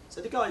London. So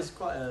the guy's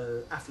quite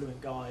an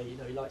affluent guy, you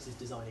know, he likes his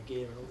designer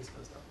gear and all this kind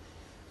of stuff.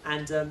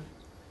 And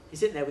he's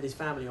sitting there with his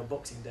family on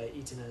Boxing Day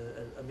eating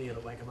a meal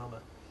at Wagamama,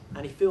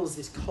 and he feels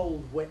this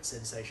cold, wet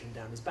sensation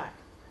down his back.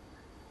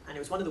 And it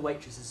was one of the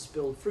waitresses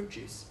spilled fruit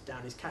juice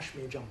down his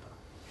cashmere jumper.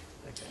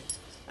 Okay.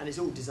 And it's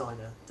all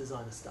designer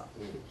stuff.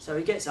 So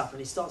he gets up and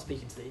he starts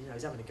speaking to you know,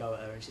 he's having a go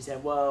at her, and she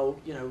said, well,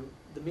 you know,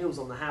 the meal's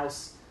on the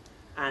house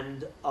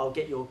and I'll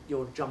get your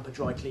jumper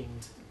dry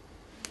cleaned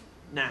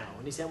now.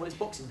 And he said, well, it's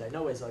Boxing Day,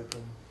 nowhere's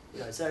open.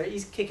 You know, so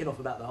he's kicking off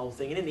about the whole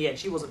thing, and in the end,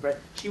 she wasn't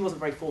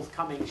very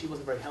forthcoming. She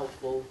wasn't very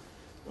helpful,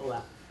 all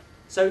that.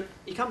 So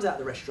he comes out of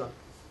the restaurant,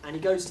 and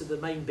he goes to the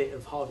main bit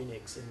of Harvey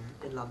Nicks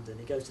in London.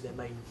 He goes to their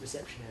main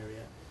reception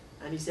area,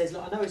 and he says,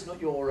 "Look, I know it's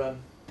not your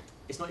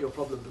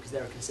problem because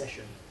they're a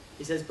concession."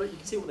 He says, "But you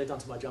can see what they've done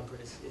to my jumper.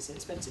 And it's an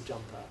expensive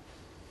jumper.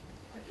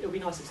 It would be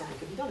nice if something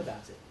could be done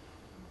about it."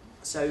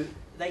 So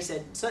they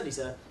said, "Certainly,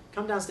 sir.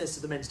 Come downstairs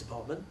to the men's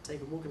department. Take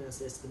a walk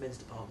downstairs to the men's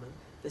department."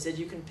 They said,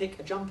 you can pick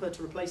a jumper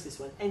to replace this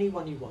one, any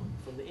one you want,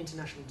 from the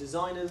international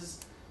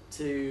designers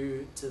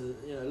to you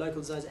know,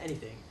 local designers,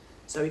 anything.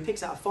 So he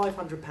picks out a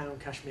 £500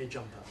 cashmere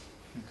jumper,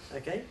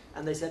 okay?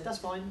 And they said, that's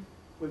fine,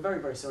 we're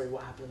very, very sorry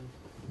what happened,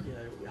 you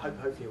know,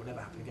 hopefully it will never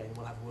happen again and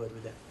we'll have a word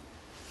with it.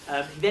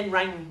 He then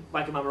rang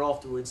Wagamama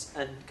afterwards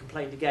and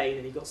complained again,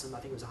 and he got some,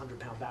 I think it was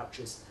 £100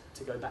 vouchers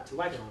to go back to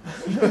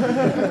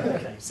Wagamama.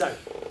 Okay, so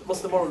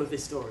what's the moral of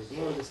this story? The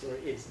moral of the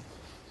story is,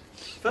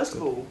 first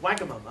of all,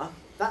 Wagamama,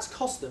 that's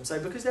cost them. So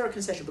because they're a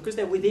concession, because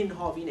they're within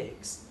Harvey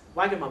Nicks,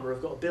 Wagamama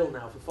have got a bill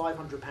now for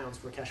 £500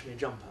 for a cashmere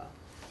jumper.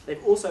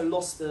 They've also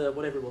lost the,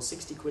 whatever it was,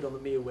 60 quid on the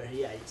meal where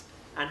he ate,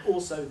 and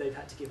also they've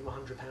had to give him a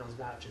 £100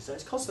 voucher. So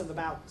it's cost them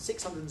about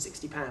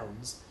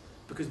 £660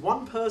 because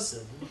one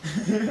person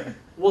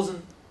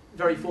wasn't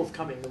very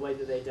forthcoming the way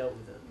that they dealt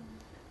with them.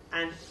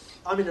 And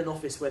I'm in an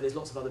office where there's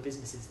lots of other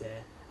businesses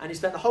there, and he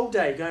spent the whole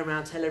day going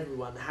around telling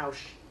everyone how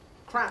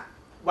crap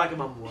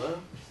Wagamama were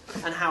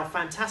and how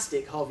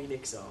fantastic Harvey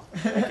Nicks are.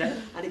 Okay?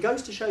 And it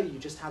goes to show you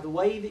just how the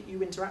way that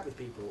you interact with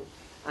people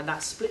and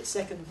that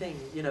split-second thing,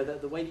 you know,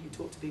 the way that you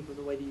talk to people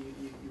and the way that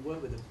you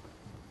work with them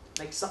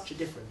makes such a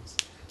difference.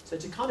 So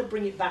to kind of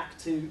bring it back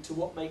to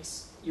what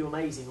makes you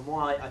amazing and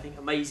why I think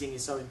amazing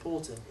is so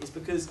important is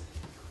because,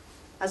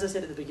 as I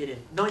said at the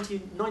beginning,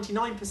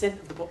 99%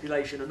 of the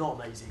population are not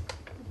amazing.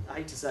 I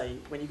hate to say,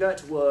 when you go out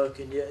to work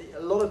and a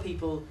lot of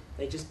people,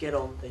 they just get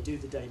on, they do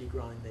the daily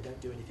grind, they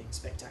don't do anything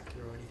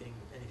spectacular or anything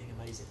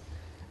amazing.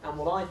 And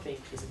what I think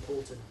is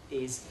important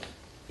is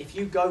if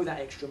you go that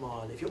extra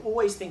mile, if you're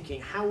always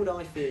thinking, how would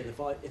I feel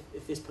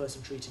if this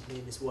person treated me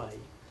in this way,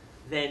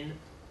 then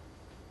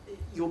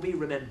you'll be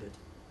remembered.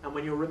 And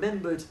when you're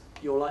remembered,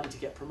 you're likely to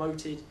get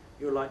promoted,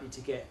 you're likely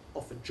to get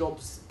offered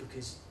jobs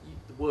because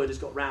the word has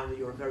got round that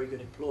you're a very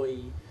good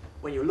employee.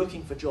 When you're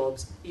looking for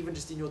jobs, even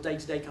just in your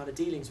day-to-day kind of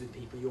dealings with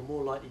people, you're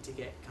more likely to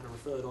get kind of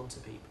referred on to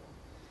people.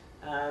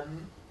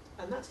 And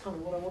that's kind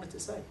of what I wanted to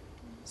say.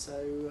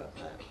 So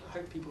I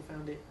hope people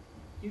found it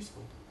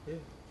useful. Yeah,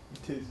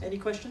 it is. Any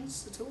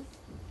questions at all?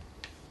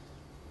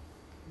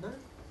 No?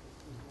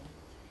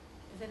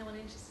 Is anyone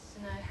interested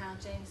to know how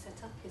James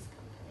set up his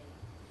company?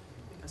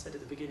 I think I said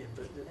at the beginning,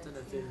 but I don't know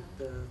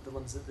if the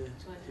ones who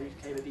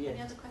came at the end.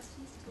 Any other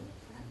questions at all,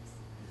 perhaps?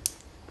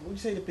 What would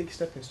you say the big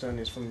stepping stone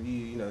is from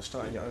you know,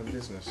 starting your own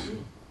business?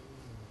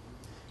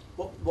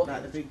 What?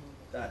 Like the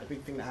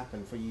big thing that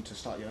happened for you to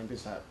start your own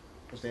business. Like,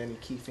 was there any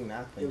key thing that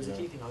happened? It was a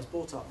key thing. I was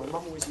brought up. My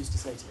mum always used to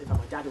say to me, in fact,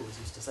 my dad always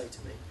used to say to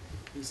me,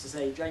 he used to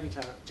say, Jamie, he used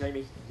to call me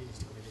Jamie,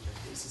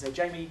 he used to say,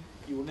 Jamie,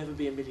 you will never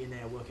be a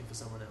millionaire working for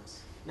someone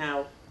else.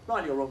 Now,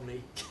 rightly or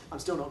wrongly, I'm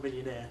still not a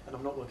millionaire and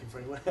I'm not working for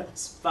anyone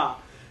else, but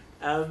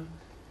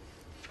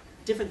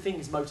different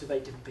things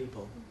motivate different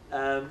people.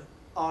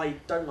 I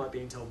don't like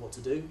being told what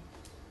to do.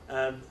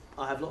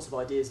 I have lots of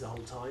ideas the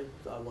whole time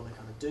that I want to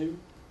kind of do.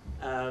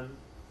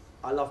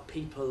 I love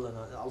people and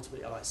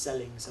ultimately I like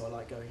selling, so I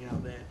like going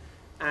out there.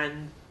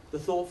 And the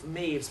thought for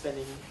me of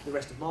spending the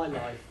rest of my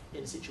life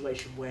in a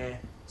situation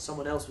where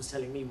someone else was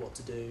telling me what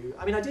to do.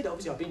 I mean,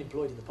 obviously I've been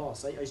employed in the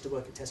past. I used to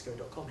work at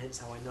Tesco.com, hence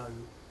how I know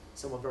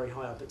someone very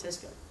high up at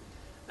Tesco.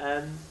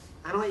 And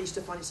I used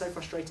to find it so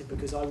frustrating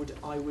because I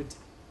would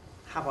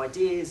have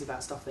ideas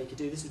about stuff they could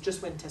do. This was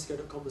just when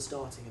Tesco.com was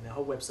starting and their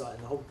whole website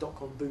and the whole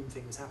 .com boom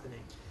thing was happening.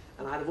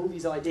 And I had all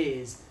these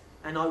ideas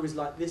and I was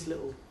like this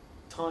little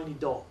tiny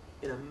dot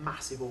in a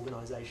massive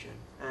organisation,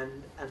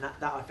 and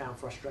that I found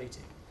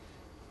frustrating.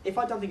 If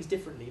I'd done things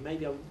differently,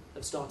 maybe I would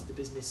have started the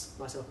business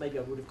myself, maybe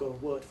I would have gone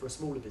and worked for a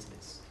smaller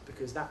business,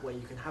 because that way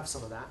you can have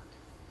some of that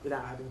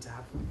without having to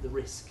have the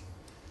risk.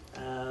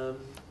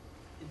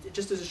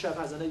 Just as a show of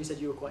hands, I know you said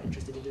you were quite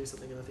interested in doing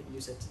something, and I think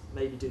you said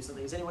maybe do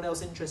something. Is anyone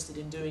else interested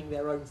in doing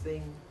their own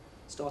thing,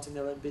 starting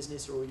their own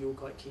business, or are you all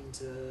quite keen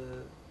to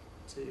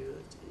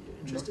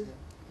interested?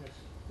 Yes.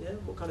 Yeah.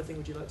 What kind of thing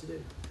would you like to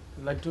do?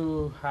 I'd like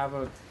to have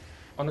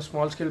on a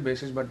small scale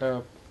basis, but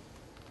a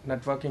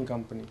networking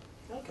company.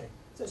 Okay.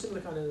 So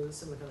similar kind of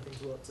thing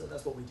to what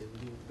that's what we do.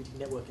 We do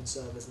networking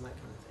servers and that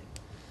kind of thing.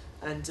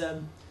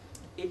 And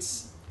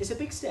it's a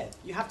big step.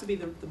 You have to be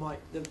the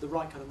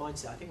right kind of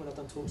mindset. I think when I've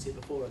done talks here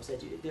before, I've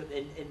said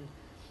in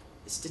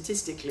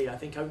statistically, I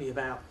think only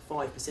about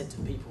 5%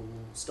 of people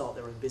will start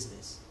their own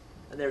business.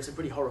 And there are some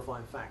pretty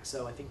horrifying facts.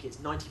 So I think it's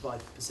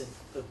 95%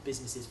 of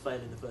businesses fail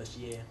in the first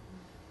year.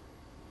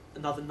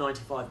 Another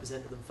 95%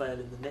 of them fail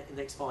in the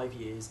next 5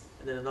 years,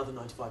 and then another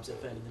 95%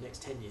 fail in the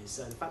next 10 years.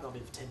 So the fact that I'm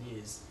in for 10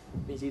 years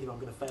means either I'm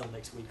going to fail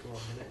next week or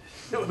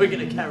we're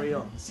going to carry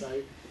on.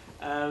 So,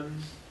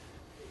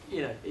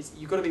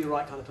 you've got to be the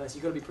right kind of person.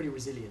 You've got to be pretty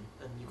resilient,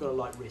 and you've got to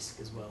like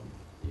risk as well.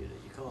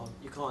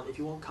 You can't. If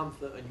you want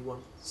comfort and you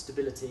want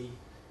stability,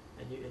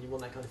 and you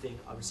want that kind of thing,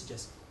 I would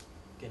suggest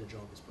get a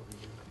job. It's probably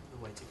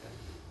the way to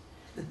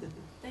go.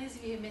 Those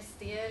of you who missed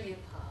the earlier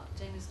part,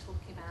 Jane was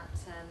talking about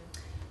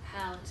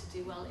how to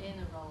do well in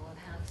a role and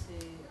how to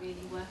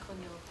really work on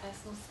your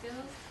personal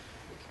skills,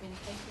 your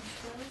communication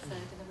skills. So I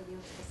don't know whether you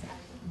want to just add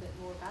a little bit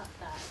more about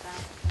that.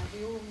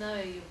 We all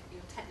know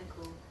you're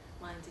technical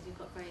minded,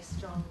 you've got very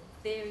strong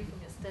theory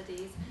from your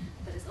studies,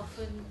 but it's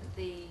often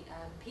the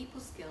people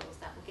skills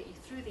that will get you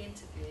through the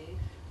interview,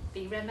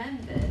 be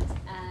remembered,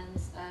 and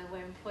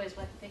where employers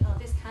might think, oh,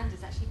 this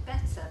candidate's actually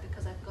better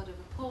because I've got a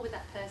rapport with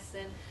that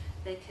person,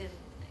 they can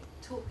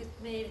talk with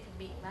me, they can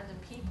meet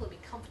random people, be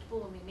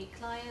comfortable when we meet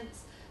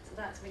clients. So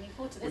that's really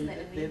important, isn't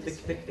it, in the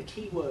industry? The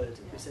key word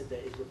we said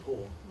there is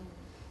rapport.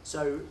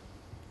 So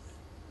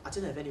I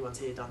don't know if anyone's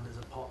here done as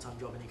a part-time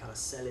job any kind of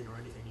selling or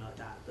anything like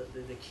that, but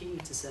the key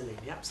to selling,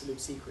 the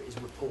absolute secret is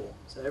rapport.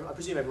 So I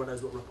presume everyone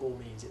knows what rapport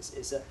means.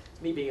 It's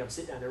me being able to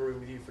sit down in a room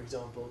with you, for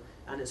example,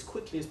 and as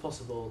quickly as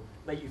possible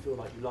make you feel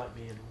like you like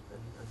me and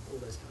all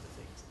those kind of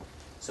things.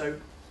 So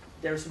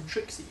there are some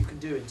tricks that you can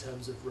do in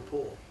terms of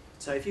rapport.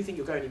 So if you think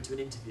you're going into an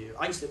interview,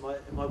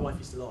 my wife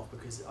used to laugh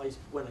because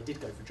when I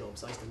did go for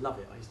jobs, I used to love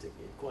it. I used to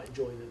quite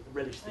enjoy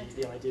relish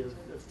the idea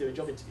of doing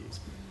job interviews.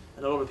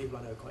 And a lot of people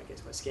I know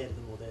get quite scared of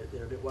them, or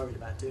they're a bit worried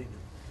about doing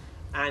them.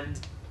 And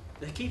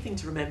the key thing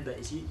to remember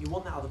is you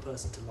want that other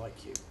person to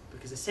like you,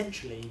 because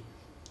essentially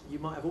you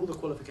might have all the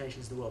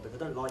qualifications in the world, but if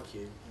they don't like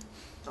you,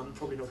 I'm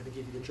probably not going to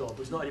give you the job.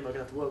 It's not only am I going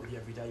to have to work with you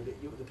every day,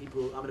 but the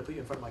people I'm going to put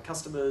you in front of my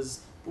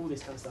customers, all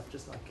this kind of stuff,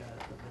 just like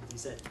Lindsay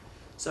said.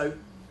 So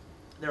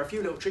there are a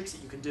few little tricks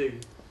that you can do.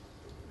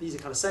 These are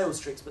kind of sales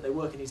tricks, but they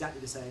work in exactly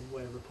the same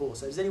way of rapport.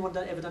 So has anyone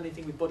ever done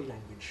anything with body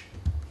language?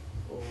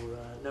 Or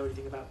know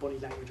anything about body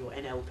language or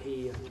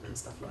NLP and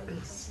stuff like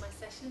this? Come to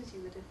my sessions,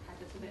 you would have had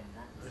a little bit of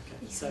that.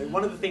 Okay, so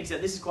one of the things,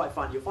 this is quite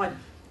fun, you'll find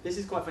this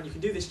is quite fun, you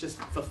can do this just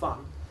for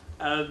fun,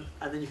 and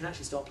then you can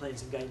actually start playing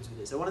some games with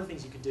it. So one of the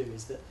things you can do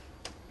is that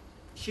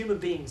human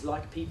beings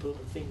like people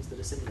and things that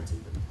are similar to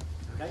them,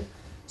 okay?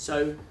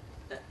 So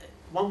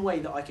one way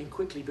that I can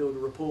quickly build a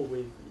rapport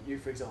with you,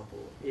 for example,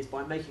 is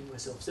by making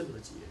myself similar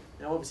to you.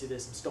 Now obviously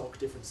there's some stark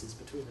differences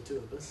between the two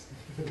of us.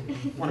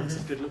 One of us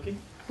is good looking.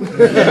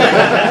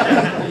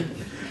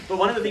 But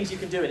one of the things you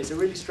can do, and it's a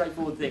really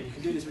straightforward thing, you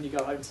can do this when you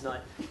go home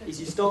tonight, is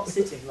you start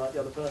sitting like the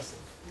other person.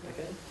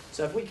 Okay?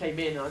 So if we came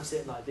in and I'm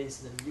sitting like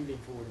this, and then you lean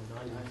forward and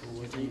I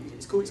lean forward,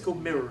 it's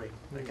called mirroring.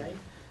 Okay?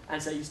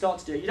 And so you start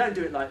to do it. You don't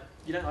do it like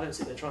I don't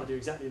sit there trying to do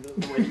exactly the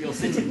way that you're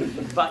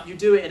sitting, but you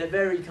do it in a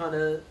very kind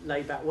of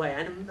laid-back way,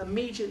 and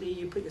immediately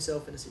you put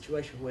yourself in a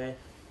situation where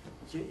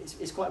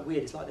it's quite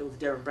weird. It's like all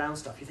the Darren Brown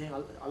stuff. You think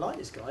I like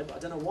this guy, but I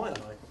don't know why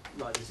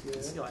I like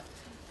this guy.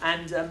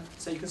 And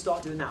so you can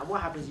start doing that. And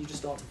what happens is you just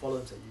start to follow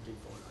them. So you do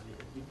follow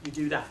them. You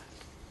do that.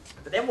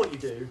 But then what you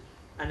do,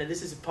 and then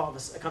this is a part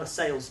of a kind of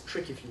sales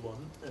trick if you want,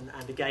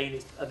 and again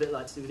it's a bit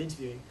like to do with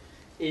interviewing,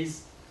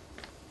 is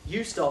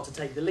you start to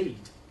take the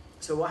lead.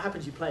 So what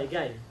happens, you play a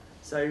game.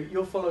 So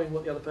you're following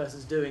what the other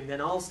person's doing,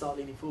 then I'll start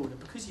leaning forward. And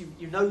because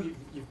you know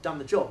you've done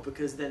the job,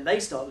 because then they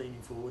start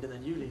leaning forward, and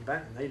then you lean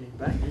back, and they lean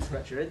back, and you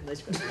scratch your head, and they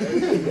scratch your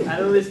head,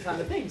 and all this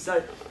kind of thing.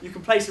 So you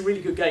can play some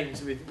really good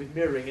games with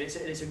mirroring, and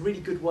it's a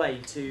really good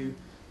way to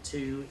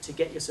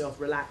get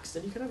yourself relaxed,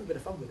 and you can have a bit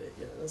of fun with it.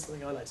 That's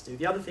something I like to do.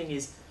 The other thing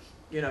is,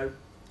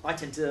 I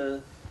tend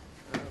to,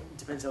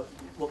 depends on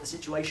what the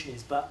situation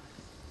is, but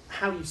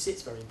how you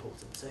sit's very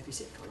important. So if you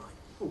sit kind of like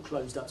all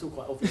closed up, it's all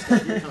quite obvious.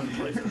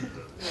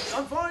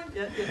 I'm fine.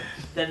 Yeah.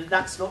 Then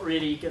that's not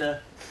really gonna.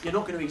 You're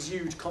not going to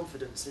exude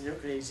confidence, and you're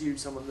not going to exude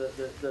someone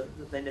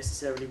that they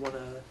necessarily want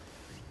to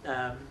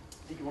that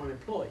you want to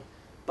employ.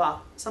 But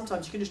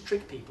sometimes you can just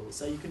trick people.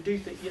 So you can do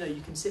things.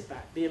 You can sit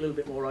back, be a little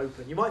bit more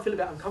open. You might feel a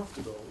bit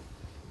uncomfortable,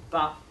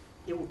 but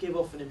it will give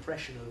off an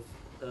impression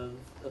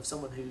of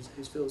someone who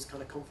feels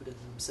kind of confident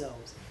in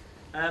themselves.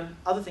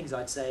 Other things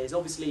I'd say is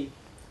obviously,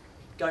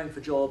 going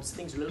for jobs,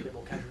 things are a little bit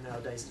more casual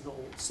nowadays. It's not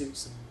all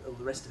suits and all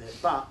the rest of it.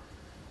 But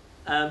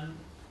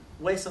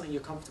wear something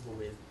you're comfortable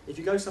with. If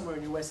you go somewhere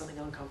and you wear something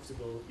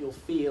uncomfortable, you'll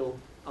feel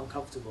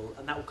uncomfortable,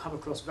 and that will come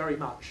across very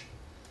much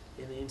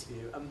in the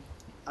interview.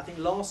 I think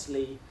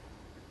lastly,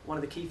 one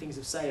of the key things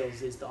of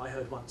sales is that I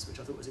heard once, which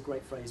I thought was a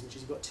great phrase, which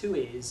is you've got two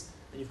ears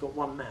and you've got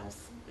one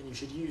mouth, and you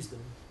should use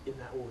them in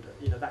that order,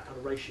 you know, that kind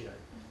of ratio.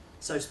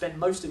 So spend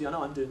most of your, I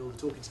know I'm doing all the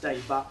talking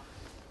today, but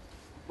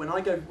when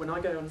I go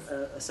on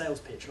a sales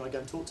pitch and I go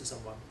and talk to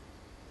someone,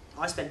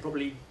 I spend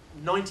probably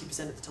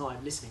 90% of the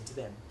time listening to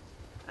them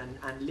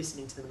and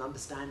listening to them and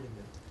understanding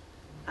them.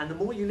 And the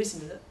more you listen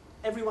to them,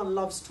 everyone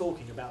loves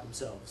talking about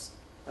themselves.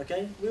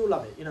 Okay? We all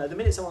love it. You know, the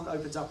minute someone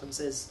opens up and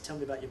says, tell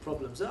me about your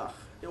problems, it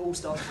all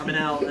starts coming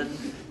out and,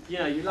 you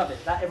know, you love it.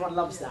 Everyone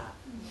loves that.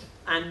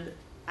 And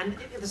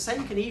the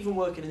same can even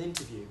work in an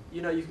interview.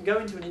 You know, you can go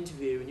into an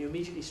interview and you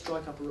immediately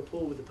strike up a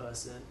rapport with the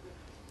person,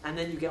 and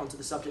then you get onto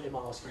the subject. They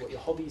might ask you what your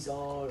hobbies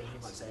are, and you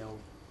might say, oh,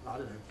 I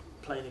don't know,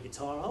 playing a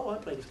guitar. Oh, I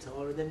play the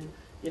guitar. And then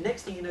the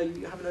next thing you know,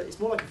 it's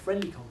more like a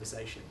friendly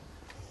conversation.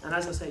 And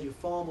as I said, you're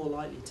far more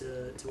likely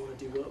to want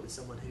to do work with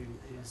someone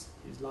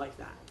who's like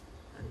that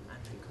and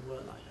who can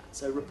work like that.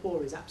 So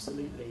rapport is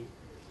absolutely...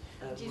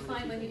 do you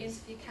find when you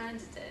interview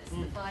candidates, the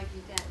vibe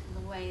you get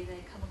and the way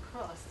they come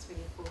across is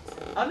really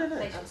important? Oh,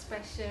 no. Facial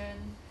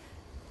expression?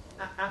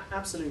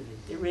 Absolutely.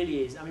 It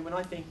really is. I mean, when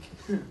I think...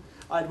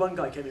 I had one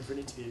guy came in for an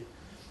interview,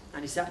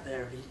 and he sat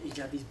there and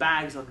he had these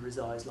bags under his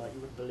eyes like you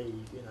wouldn't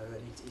believe, you know,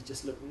 and he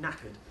just looked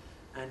knackered.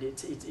 And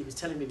he was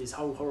telling me this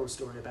whole horror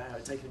story about how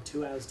it taken him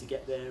 2 hours to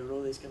get there and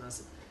all this kind of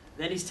stuff.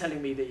 Then he's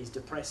telling me that he's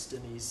depressed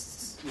and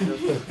he's, you know,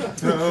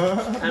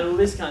 and all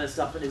this kind of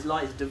stuff, and his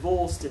life is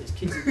divorced and his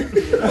kids are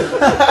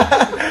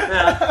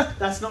now,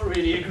 that's not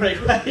really a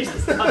great way to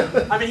start.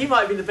 I mean, he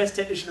might be the best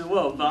technician in the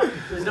world, but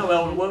there's no way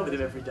I want to work with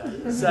him every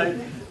day. So,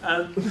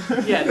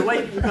 yeah, the way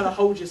that you kind of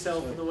hold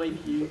yourself and the way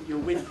that you're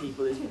with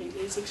people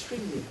it's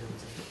extremely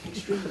important.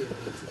 Extremely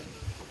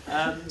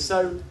important.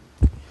 So,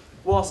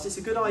 whilst it's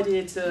a good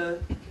idea to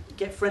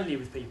get friendly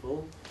with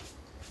people,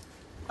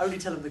 only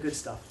tell them the good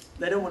stuff.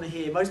 They don't want to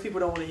hear, most people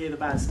don't want to hear the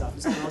bad stuff.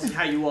 If someone asks you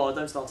how you are,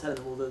 don't start telling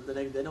them all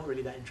they're not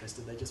really that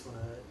interested. They just want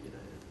to, you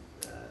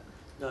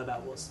know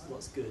about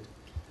what's good.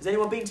 Has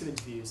anyone been to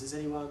interviews? Has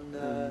anyone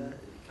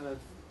kind of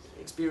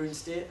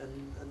experienced it?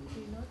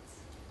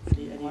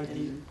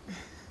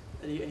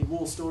 Any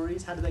war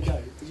stories? How did they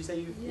go? Did you say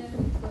you? Yeah,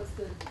 it was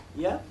good.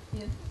 Yeah?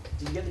 Yeah.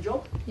 Did you get the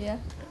job? Yeah.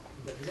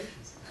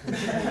 Congratulations.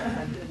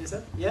 And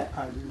yourself? Yeah?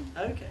 I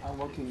do. Okay. I'm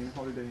working in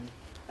holiday.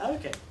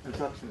 Okay.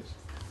 Receptionist.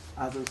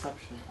 As a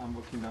reception, I'm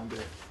working down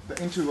there.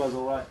 The interview was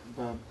alright,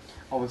 but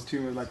I was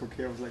too like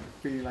okay. I was like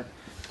feeling like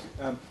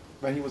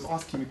when he was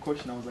asking me a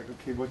question, I was like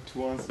okay, what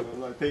to answer? I was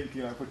like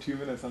thinking like for 2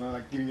 minutes, and I'm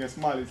like giving a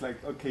smile. It's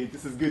like okay,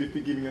 this is good if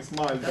you're giving a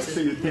smile, but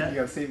still you're thinking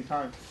at the same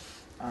time.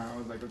 I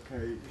was like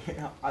okay,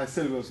 I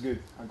still was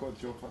good. I got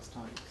the job last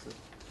time. So.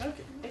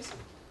 Okay,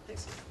 excellent.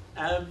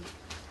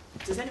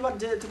 Does anyone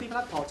do people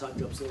have part-time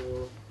jobs,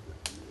 or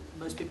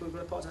most people have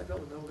got a part-time job,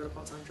 or no one got a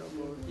part-time job?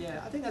 Or,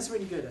 yeah, I think that's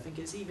really good. I think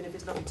it's even if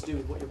it's nothing to do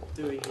with what you're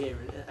doing here.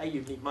 A,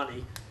 you need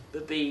money,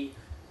 but B,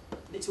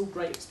 it's all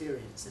great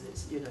experience, and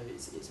it's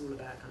it's all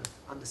about kind of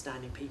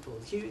understanding people.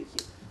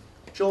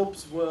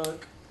 Jobs,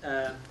 work,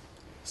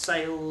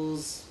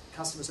 sales,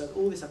 customer service,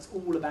 all this. That's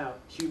all about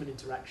human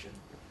interaction,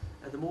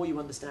 and the more you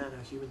understand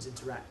how humans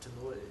interact, and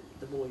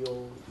the more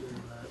you'll do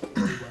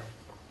well.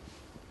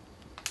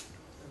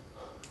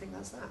 I think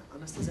that's that,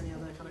 unless there's any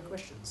other kind of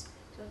questions.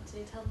 Do you want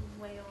to tell them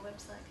where your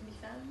website can be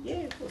found?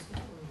 Yeah, of course.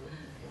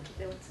 If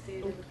they want to do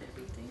a little bit of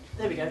reading.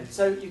 There we go.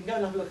 So you can go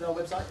and have a look at our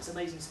website. It's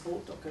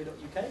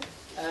amazingsupport.co.uk.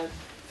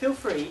 Feel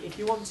free, if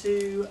you want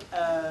to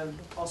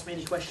ask me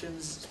any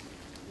questions,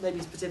 maybe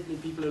particularly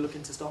people who are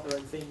looking to start their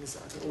own things.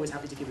 I'm always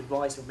happy to give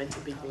advice or mentor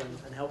people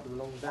and help them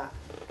along with that.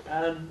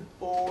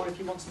 Or if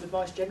you want some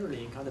advice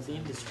generally in kind of the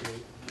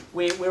industry.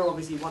 We're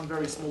obviously one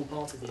very small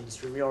part of the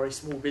industry. We are a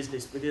small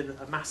business within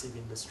a massive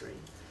industry.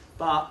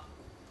 But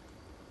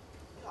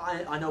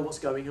I know what's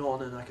going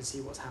on and I can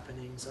see what's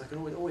happening, so I can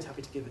always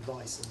happy to give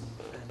advice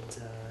and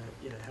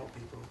help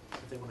people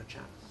if they want to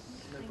chat.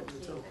 No problem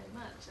at all. Thank you very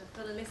much. I've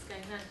got a list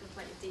going now. I've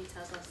got your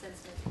details. I'll send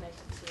some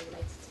information to you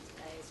later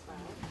today as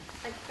well.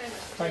 Thank you very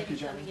much for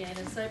coming in,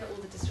 and sorry about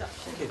all the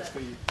disruptions. But,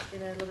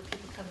 a lot of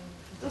people coming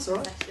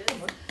from different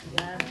sessions.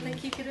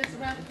 Thank you. Give us a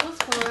round of applause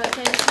for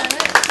Jamie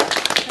Claret.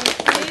 Thank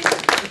you.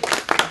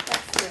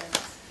 Excellent.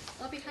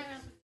 I'll be hanging around.